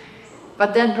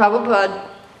 But then Prabhupada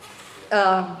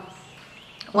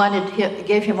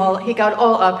gave him all, he got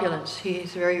all opulence.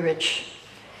 He's very rich.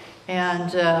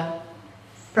 And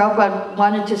Prabhupada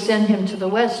wanted to send him to the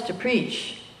West to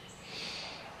preach.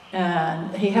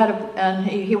 And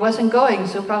he wasn't going,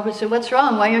 so Prabhupada said, what's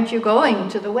wrong? Why aren't you going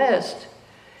to the West?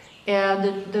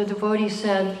 And the devotee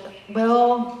said,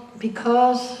 well,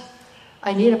 because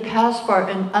I need a passport,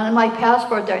 and on my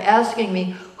passport they're asking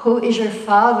me, who is your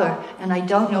father? And I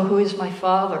don't know who is my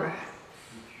father.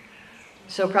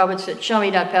 So Prabhupada said, show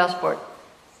me that passport.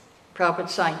 Prabhupada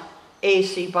signed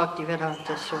A.C.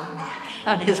 Bhaktivedanta Swami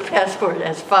on his passport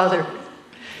as father.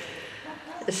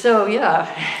 So yeah.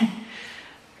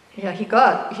 Yeah, he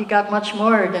got much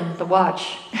more than the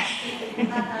watch.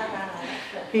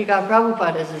 He got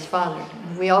Prabhupada as his father.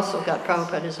 And we also got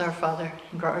Prabhupada as our father,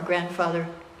 our grandfather.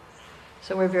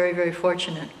 So we're very, very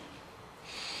fortunate.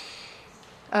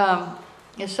 So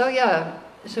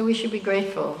we should be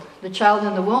grateful. The child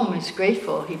in the womb is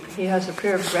grateful. He has a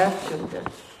prayer of gratitude that,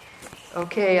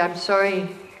 okay, I'm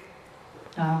sorry,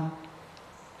 I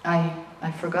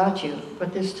forgot you,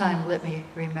 but this time let me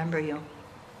remember you.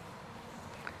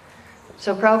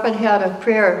 So Prabhupada had a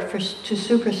prayer to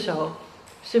Super Soul.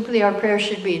 Simply our prayer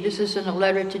should be, this is in a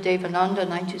letter to Devananda,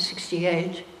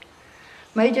 1968.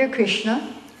 My dear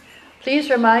Krishna, please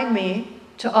remind me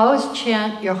to always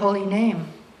chant your holy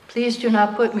name. Please do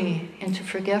not put me into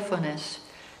forgetfulness.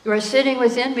 You are sitting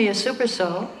within me, a Super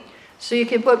Soul, so you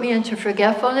can put me into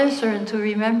forgetfulness or into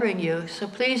remembering you. So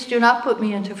please do not put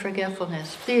me into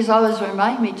forgetfulness. Please always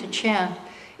remind me to chant.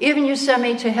 Even you send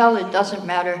me to hell, it doesn't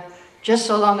matter. Just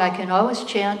so long I can always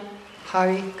chant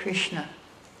Hare Krishna.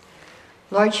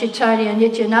 Lord Chaitanya and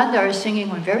Nityananda are singing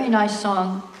one very nice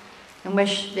song in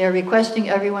which they're requesting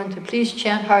everyone to please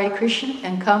chant Hare Krishna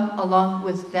and come along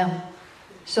with them.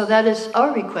 So that is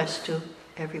our request to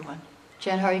everyone.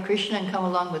 Chant Hare Krishna and come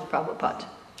along with Prabhupada.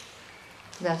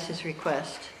 That's his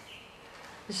request.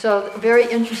 So a very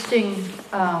interesting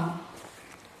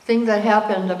thing that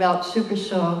happened about Super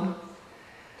Soul.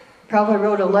 Prabhupada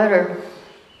wrote a letter,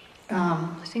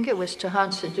 I think it was to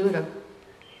Hansa Duda,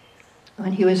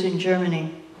 when he was in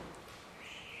Germany.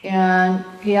 And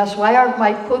he asked, why are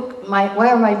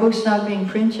my books not being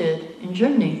printed in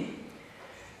Germany?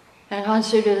 And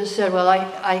Hansa Duda said, well,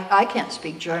 I can't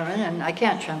speak German and I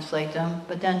can't translate them.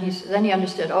 But then he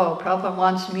understood, oh, Prabhupada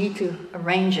wants me to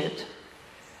arrange it.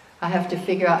 I have to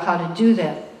figure out how to do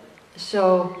that.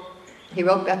 So he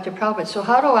wrote back to Prabhupada, so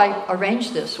how do I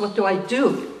arrange this? What do I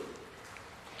do?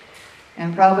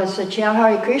 And Prabhupada said, chant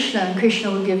Hare Krishna, and Krishna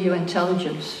will give you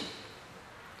intelligence.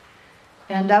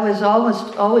 And that was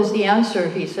always the answer,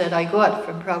 he said, I got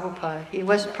from Prabhupada.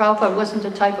 Prabhupada wasn't the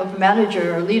type of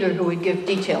manager or leader who would give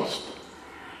details.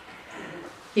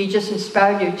 He just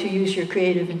inspired you to use your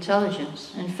creative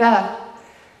intelligence. In fact,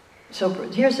 So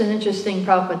here's an interesting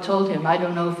Prabhupada told him. I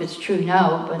don't know if it's true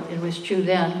now, but it was true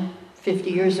then, 50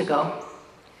 years ago.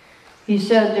 He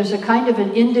said there's a kind of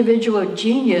an individual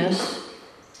genius.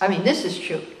 I mean, this is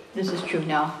true. This is true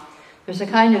now. There's a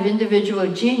kind of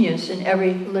individual genius in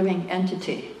every living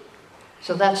entity.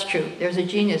 So that's true. There's a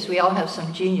genius. We all have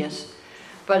some genius.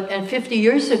 But 50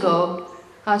 years ago,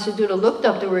 Hansaduta looked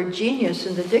up the word genius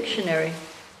in the dictionary,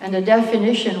 and the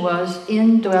definition was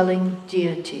indwelling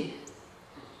deity.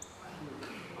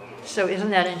 So isn't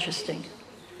that interesting?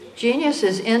 Genius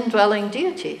is indwelling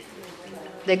deity.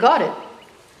 They got it.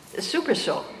 The super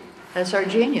soul. That's our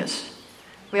genius.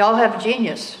 We all have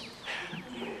genius.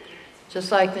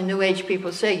 Just like the New Age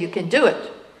people say, you can do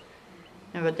it.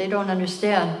 But they don't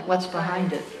understand what's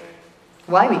behind it.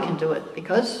 Why we can do it.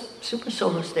 Because super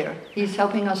soul is there. He's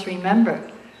helping us remember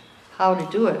how to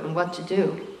do it and what to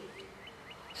do.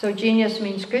 So genius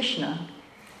means Krishna.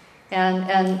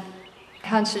 And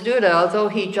Hansaduta, although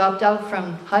he dropped out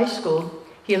from high school,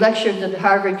 he lectured to the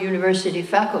Harvard University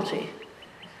faculty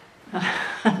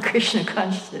on Krishna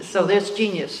consciousness. So there's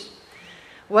genius.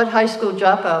 What high school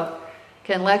dropout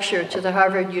can lecture to the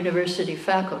Harvard University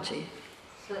faculty?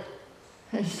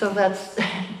 And so that's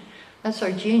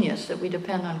our genius, that we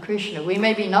depend on Krishna. We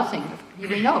may be nothing.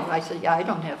 We know. I said, yeah, I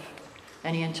don't have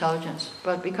any intelligence.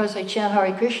 But because I chant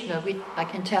Hare Krishna, I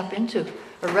can tap into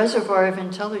a reservoir of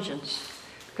intelligence.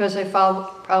 Because I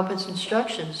follow Prabhupada's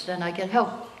instructions, then I get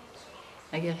help.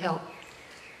 I get help.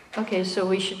 Okay, so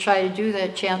we should try to do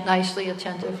that, chant nicely,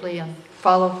 attentively, and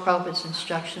follow Prabhupada's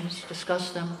instructions,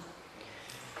 discuss them,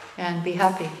 and be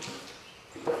happy.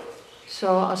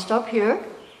 So I'll stop here.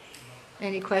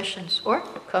 Any questions or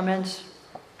comments?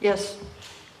 Yes?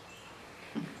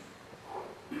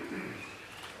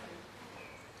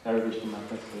 Hare Krishna,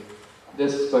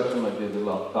 this question might be a little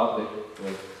off topic,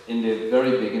 but in the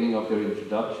very beginning of your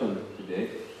introduction today,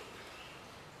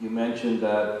 you mentioned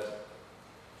that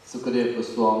Sukadeva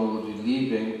Goswami would be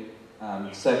leaving,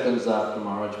 and seconds after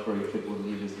Maharaj Parikshit would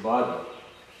leave his body.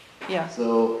 Yeah.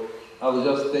 So I was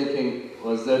just thinking,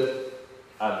 was it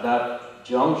at that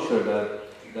juncture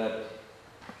that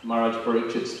Maharaj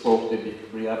Parikshit spoke the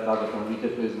Brihad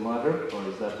Bhagavatamrita to his mother, or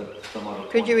is that at some other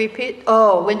point? Could you repeat?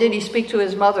 Oh, when did he speak to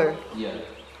his mother? Yeah.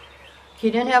 He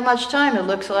didn't have much time, it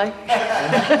looks like.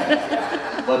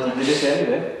 But he did it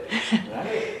anyway,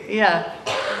 right? Yeah.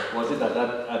 Was it at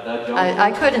that juncture?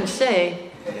 I couldn't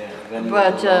say, Yeah,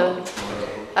 but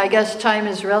I guess time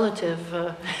is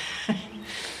relative.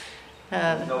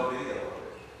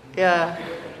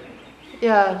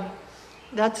 Yeah.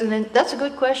 That's a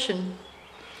good question.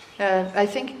 I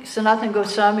think Sanatana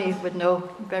Goswami would know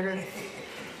better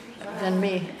than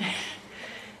me.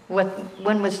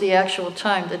 When was the actual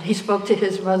time that he spoke to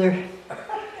his mother?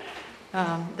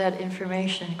 That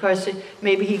information. Of course,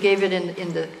 maybe he gave it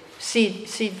in the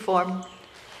seed form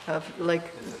of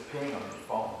like. There's a ping on your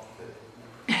phone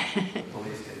that the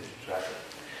police can track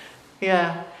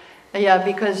it. Yeah,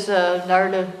 because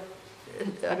Narada,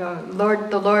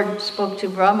 the Lord spoke to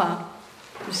Brahma,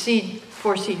 the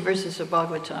 4 seed verses of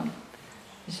Bhagavatam.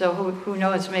 So who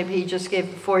knows? Maybe he just gave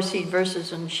 4 seed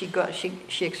verses and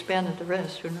she expanded the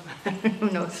rest. Who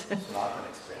knows? Sanatan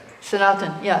expanded.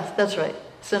 Sanatan, yeah, that's right.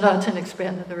 Sanatan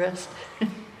expanded the rest.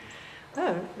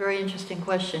 Oh, very interesting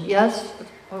question. Yes,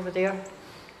 over there.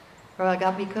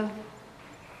 Ragapika.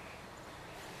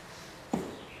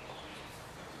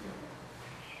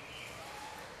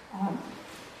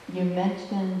 You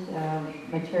mentioned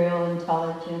material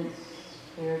intelligence,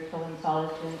 spiritual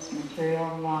intelligence,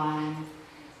 material mind.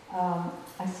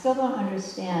 I still don't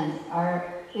understand.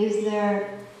 Is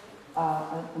there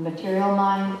a material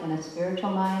mind and a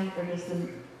spiritual mind, or does the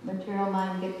material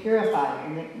mind get purified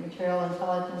and the material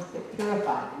intelligence get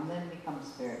purified and then become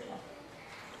spiritual?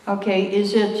 Okay,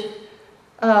 is it?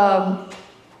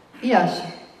 Yes.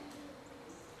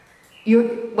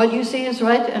 What you say is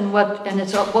right, and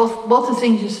it's both the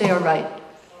things you say are right.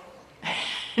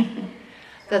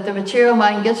 That the material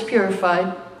mind gets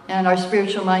purified and our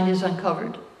spiritual mind is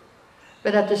uncovered.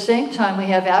 But at the same time, we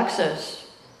have access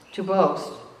to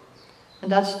both.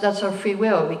 And that's our free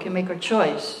will. We can make our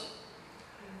choice.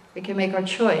 We can make our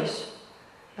choice.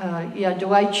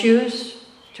 Do I choose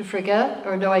to forget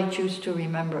or do I choose to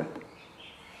remember?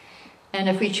 And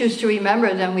if we choose to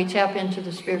remember, then we tap into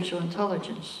the spiritual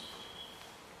intelligence,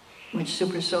 which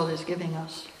Super Soul is giving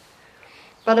us.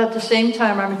 But at the same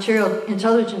time, our material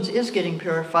intelligence is getting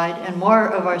purified and more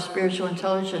of our spiritual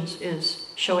intelligence is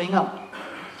showing up.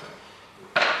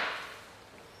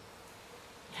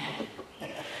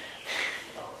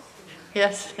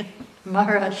 Yes,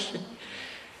 Maharaj.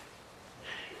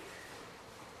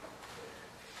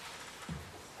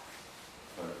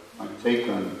 My take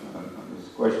on this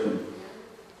question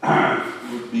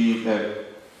would be that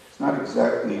it's not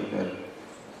exactly that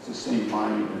it's the same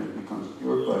mind and it becomes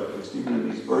purified, because even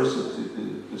in these verses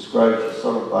it describes the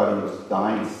subtle body as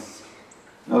dying.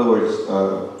 In other words,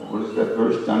 what is that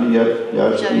verse? Janiyat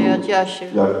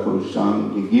yashu yatu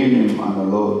shang yigirnim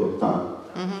analo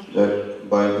yata. That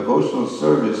by devotional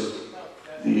service,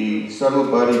 the subtle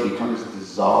body becomes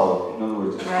dissolved. In other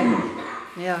words, it's finished.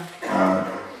 Yeah.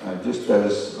 Just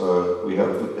as we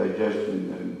have good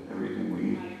digestion and everything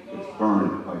we eat gets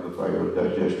burned by the fire of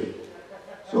digestion.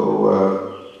 So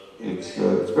it's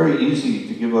very easy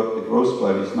to give up the gross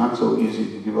body. It's not so easy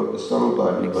to give up the subtle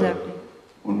body. Exactly. But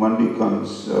when one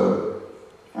becomes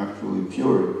actually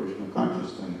pure in Krishna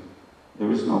conscious, then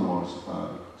there is no more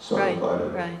subtle body.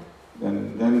 Right.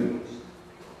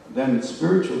 Then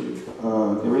spiritually,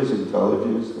 there is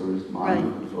intelligence, there is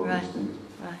mind, there's all these things.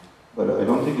 Right. But I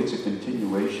don't think it's a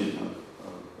continuation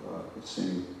of the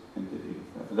same entity.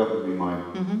 That would be my...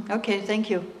 Okay, thank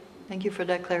you. Thank you for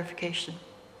that clarification.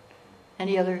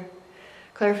 Any other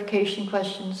clarification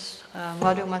questions?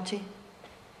 Madhumati?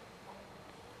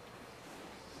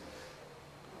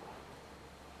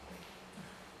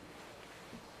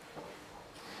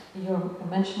 You're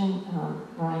mentioning,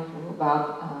 Brian,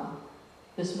 about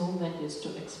this movement is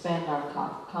to expand our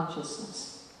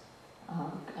consciousness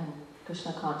and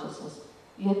Krishna consciousness.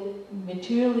 Yet,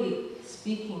 materially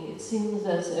speaking, it seems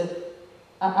as if,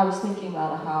 I was thinking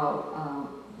about how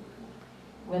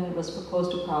when it was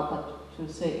proposed to Prabhupada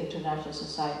to say International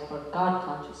Society for God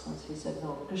Consciousness, he said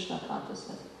no, Krishna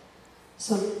consciousness.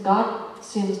 So God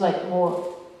seems like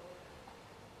more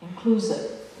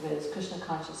inclusive, whereas Krishna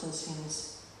consciousness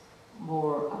seems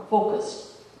more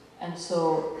focused. And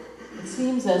so it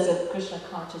seems as if Krishna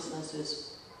consciousness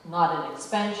is not an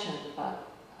expansion, but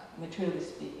materially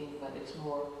speaking, but it's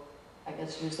more, I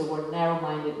guess use the word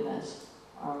narrow-mindedness,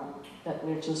 that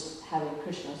we're just having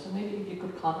Krishna. So maybe if you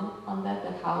could comment on that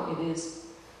how it is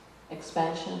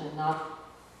expansion and not...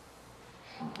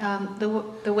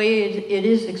 The way it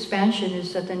is expansion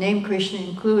is that the name Krishna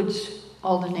includes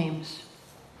all the names.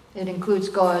 It includes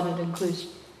God, it includes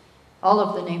all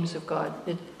of the names of God,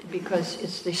 because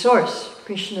it's the source.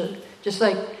 Krishna, just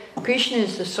like Krishna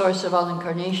is the source of all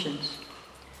incarnations.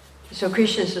 So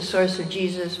Krishna is the source of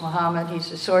Jesus, Muhammad, he's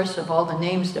the source of all the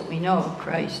names that we know,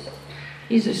 Christ.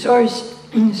 He's the source.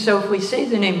 So if we say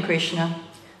the name Krishna,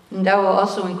 then that will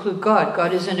also include God.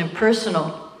 God is an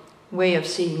impersonal way of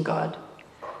seeing God.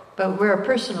 But we're a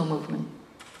personal movement,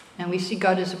 and we see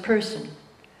God as a person.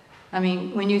 I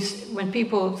mean, when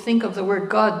people think of the word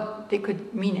God, they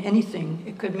could mean anything.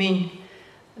 It could mean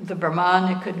the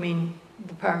Brahman, it could mean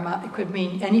the Paramatma, it could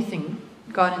mean anything.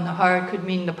 God in the heart could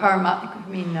mean the Paramatma, it could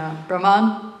mean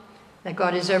Brahman, that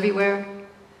God is everywhere.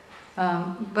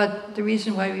 But the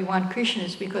reason why we want Krishna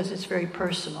is because it's very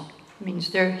personal. It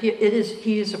means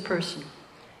he is a person,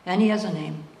 and he has a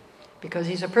name. Because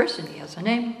he's a person, he has a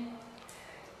name.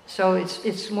 So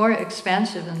it's more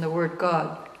expansive than the word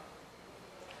God.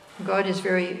 God is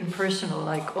very impersonal,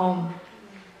 like Om.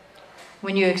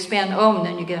 When you expand Om,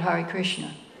 then you get Hare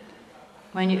Krishna.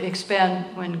 When you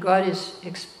expand, when God is,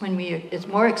 it's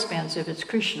more expansive, it's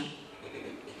Krishna,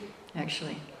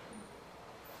 actually.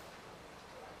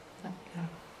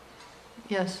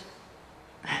 Yes?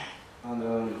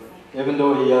 And even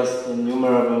though he has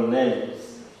innumerable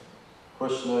names,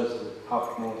 Krishna is the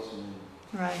topmost name.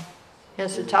 Right.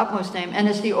 Yes, the topmost name, and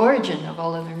it's the origin of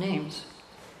all other names.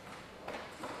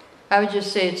 I would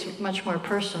just say it's much more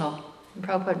personal.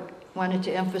 Prabhupada wanted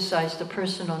to emphasize the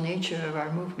personal nature of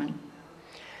our movement.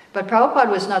 But Prabhupada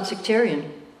was not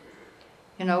sectarian.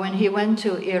 You know, when he went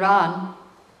to Iran,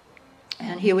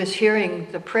 and he was hearing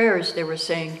the prayers they were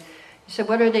saying, he said,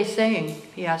 "What are they saying?"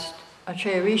 He asked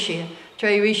Acharya Rishi.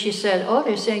 Acharya Rishi said, "Oh,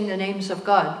 they're saying the names of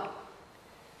God."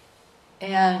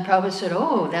 And Prabhupada said,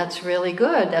 "Oh, that's really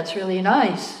good, that's really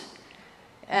nice."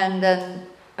 And then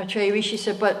Acharya Rishi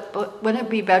said, but wouldn't it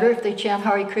be better if they chant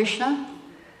Hare Krishna?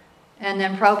 And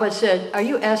then Prabhupada said, "Are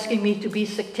you asking me to be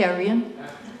sectarian?"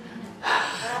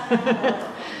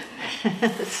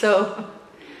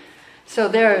 So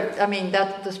there, I mean,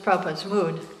 that's Prabhupada's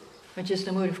mood, which is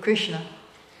the mood of Krishna.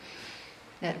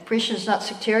 Krishna's not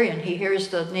sectarian. He hears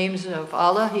the names of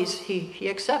Allah, he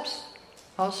accepts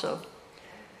also.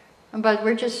 But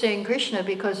we're just saying Krishna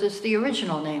because it's the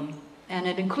original name, and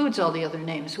it includes all the other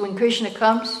names. When Krishna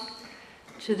comes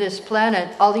to this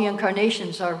planet, all the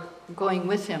incarnations are going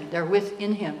with him. They're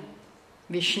within him.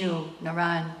 Vishnu,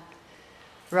 Narayan,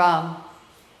 Ram.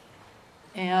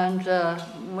 And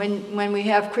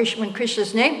when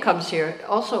Krishna's name comes here,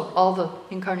 also all the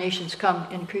incarnations come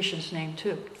in Krishna's name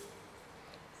too.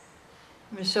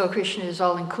 So Krishna is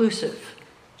all-inclusive.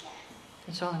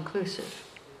 It's all-inclusive.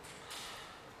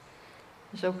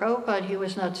 So Prabhupada, he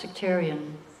was not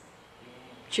sectarian,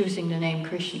 choosing the name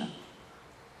Krishna.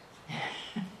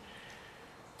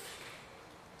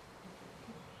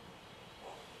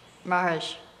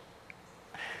 Maharaj.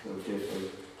 Okay, so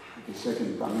the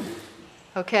second comment.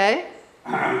 Okay.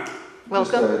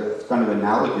 Welcome. It's kind of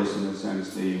analogous in a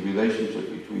sense, the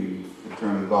relationship between the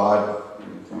term God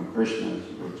and the term Krishna, as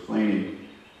you were explaining.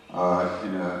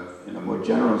 In a more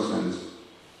general sense,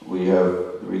 we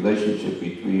have the relationship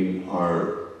between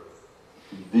our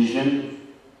vision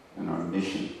and our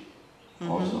mission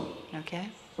also. Okay.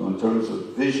 So in terms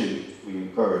of vision, we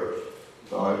encourage.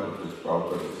 God, as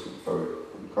Prabhupada is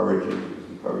encouraging, is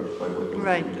encouraged by what they're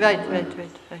Right.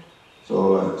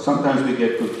 So sometimes we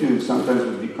get confused, sometimes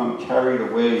we become carried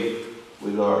away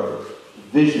with our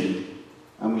vision,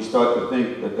 and we start to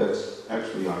think that that's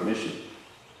actually our mission.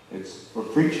 It's for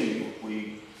preaching,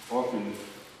 we often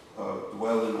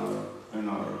dwell in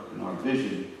our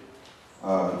vision.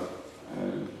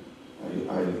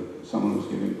 Someone was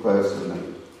giving class, and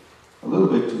I'm a little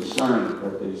bit concerned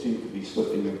that they seem to be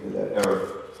slipping into that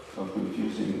error of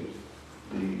confusing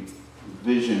the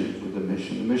vision with the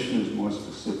mission. The mission is more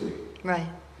specific. Right.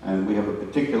 And we have a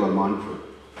particular mantra.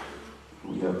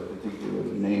 We have a particular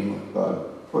name of God.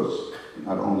 Of course,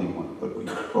 not only one, but we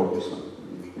focus on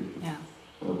it. Yeah.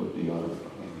 So that would be our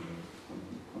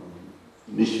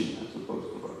mission as opposed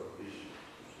to our vision.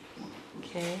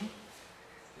 Okay.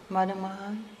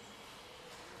 Madhamahan.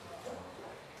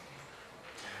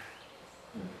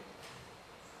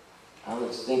 I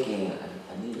was thinking,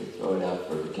 I need to throw it out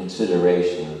for the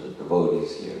consideration of the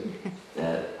devotees here,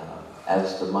 that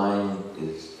as the mind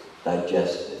is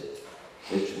digested,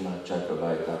 Vishwanath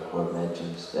Chakravarti Thakur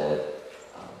mentions that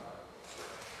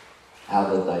how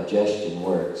the digestion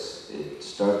works, it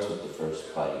starts with the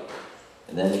first bite,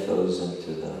 and then it goes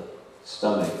into the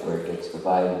stomach where it gets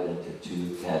divided into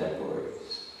two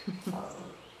categories,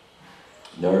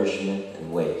 nourishment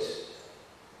and waste.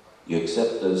 You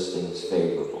accept those things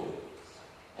favorable,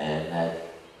 and that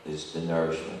is the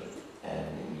nourishment.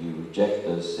 And you reject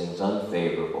those things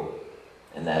unfavorable,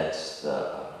 and that's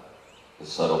the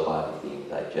subtle body being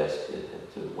digested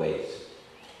into waste.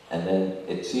 And then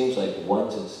it seems like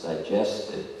once it's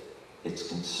digested, it's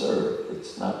conserved.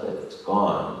 It's not that it's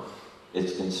gone,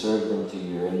 it's conserved into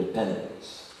your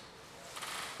independence.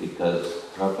 Because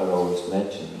Prabhupada always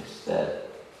mentions that,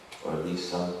 or at least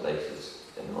some places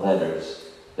in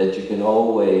letters, that you can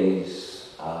always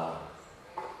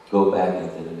go back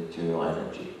into the material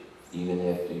energy, even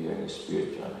after you're in the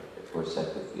spiritual energy. Of course,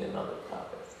 that could be another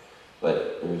topic.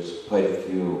 But there's quite a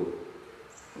few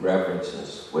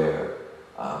references where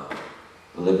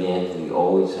the living entity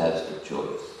always has the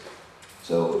choice.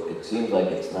 So it seems like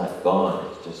it's not gone,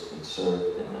 it's just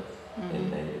conserved in the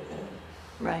independence.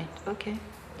 Right. Okay.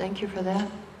 Thank you for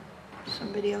that.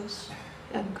 Somebody else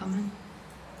have a comment?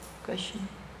 Question?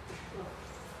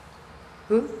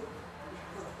 Who?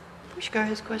 Pushkar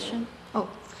has a question? Oh.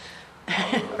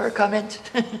 Or a comment?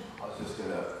 I was just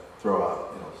going to throw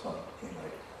out, something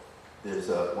like, there's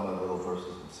one of the little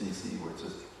verses in CC where it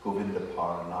says, Govinda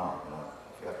Paranam,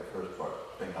 I forgot the first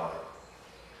part, Bengali,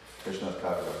 Krishna's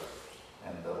Kagura.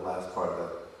 And the last part of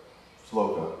that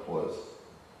sloka was,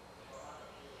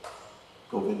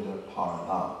 Govinda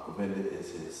Paranam. Govinda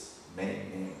is his main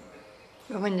name.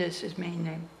 Govinda is his main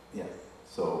name. Yeah,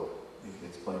 so you can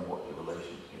explain what the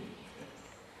relation between.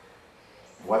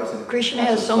 Why isn't it Krishna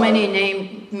has so many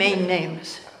main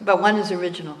names, but one is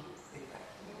original.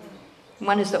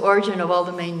 One is the origin of all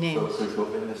the main names. So could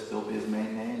Govinda still be his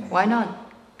main name? Why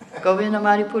not? Govinda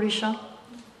Maripurisha.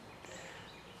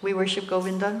 We worship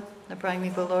Govinda, the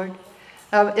primeval Lord.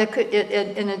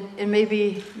 It may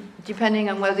be depending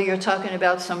on whether you're talking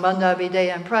about Sambandha,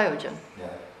 Abhideya, and Prayojan.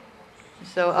 Yeah.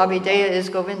 So Abhideya is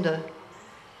Govinda.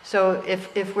 So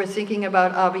if we're thinking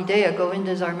about Abhideya,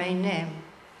 Govinda is our main name,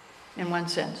 in one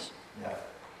sense. Yeah,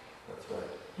 that's right.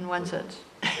 In one sense.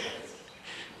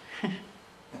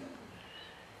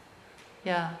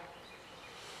 Yeah.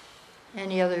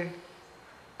 Any other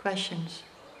questions?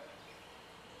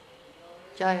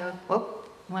 Jaya, oh,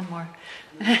 one more.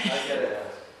 I gotta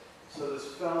ask. So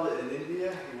this fella in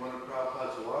India, he wanted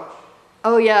Prabhupada's watch?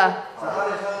 Oh yeah. So how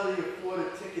the hell did he afford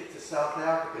a ticket to South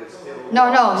Africa to steal a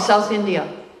No, watch? South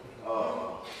India.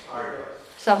 Oh, alright.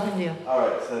 South India.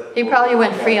 Alright, so... He probably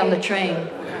went free on the train,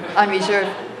 unreserved.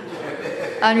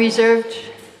 Unreserved.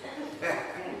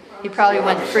 He probably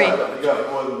went free. You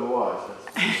got more than the watch.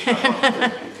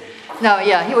 No,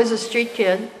 yeah, he was a street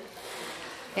kid,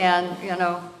 and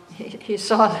he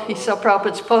saw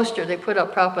Prabhupada's poster. They put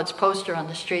up Prabhupada's poster on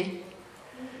the street,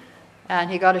 and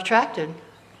he got attracted.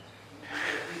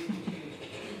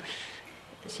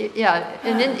 See, yeah,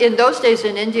 in those days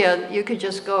in India, you could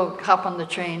just go hop on the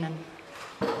train and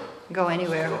go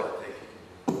anywhere.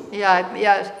 Yeah.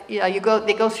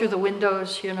 They go through the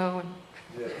windows, you know.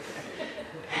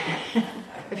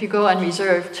 If you go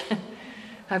unreserved.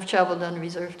 I've traveled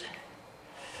unreserved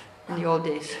in the old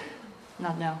days,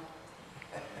 not now.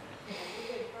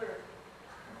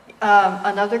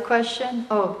 Another question?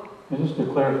 Oh. Just a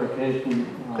clarification.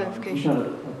 He's got a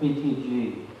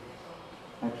BTG,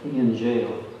 actually in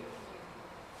jail.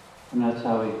 And that's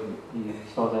how he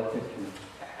saw that picture.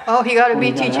 Oh, he got a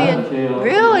BTG in jail.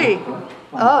 Really?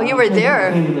 Oh, you were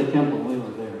there. He came to the temple, we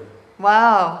were there.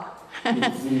 Wow.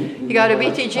 He got a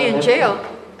BTG in jail.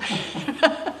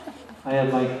 I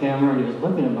had my camera, and he was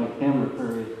looking at my camera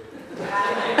for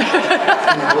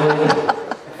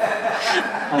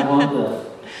I want that.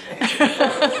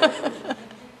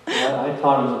 I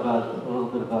taught him a little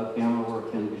bit about camera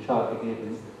work, and Vishaka gave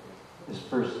him his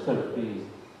first set of beads.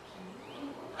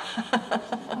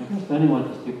 I guess then he went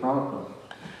to see Prabhupada.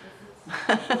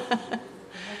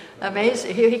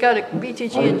 Amazing. He got a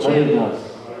BTG in jail.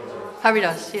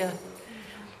 Haridas, yeah.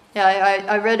 Yeah,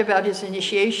 I read about his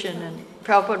initiation, and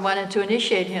Prabhupada wanted to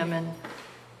initiate him, and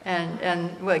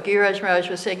what Giriraj Maharaj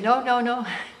was saying, no.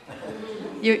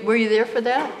 Were you there for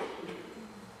that?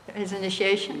 His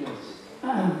initiation? Yes. We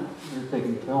were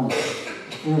taking film.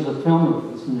 There was a film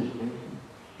of his initiation.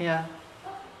 Yeah.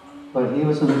 But he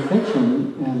was in the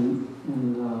kitchen, and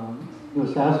he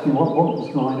was asking what was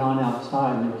going on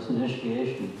outside, and there was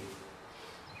initiation.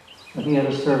 But he had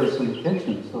a service in the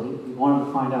kitchen, so he wanted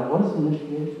to find out what is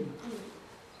initiation.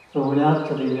 So we went out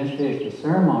to the initiation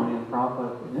ceremony, and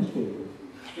Prabhupada initiated.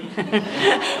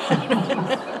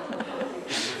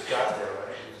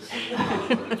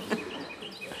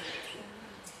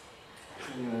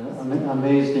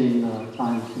 Amazing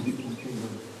times he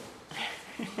lived.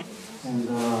 And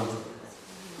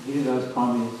Giriraj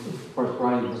Swami is, of course,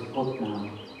 writing his book now.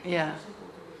 Yeah.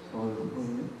 So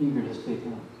we're eager to speak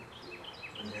now.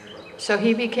 So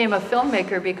he became a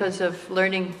filmmaker because of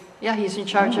learning. Yeah, he's in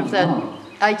charge of that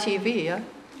ITV, yeah?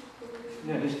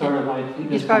 Yeah, he started ITV.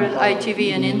 He's part of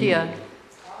ITV in India.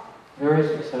 Very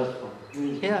successful.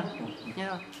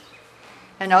 Yeah.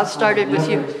 And all started with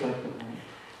you.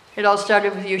 It all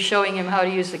started with you showing him how to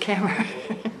use the camera.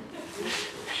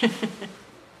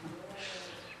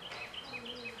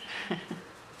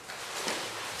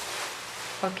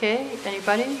 Okay,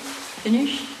 anybody?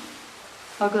 Finish?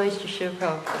 All glories to Shiva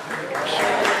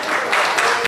Prabhupada.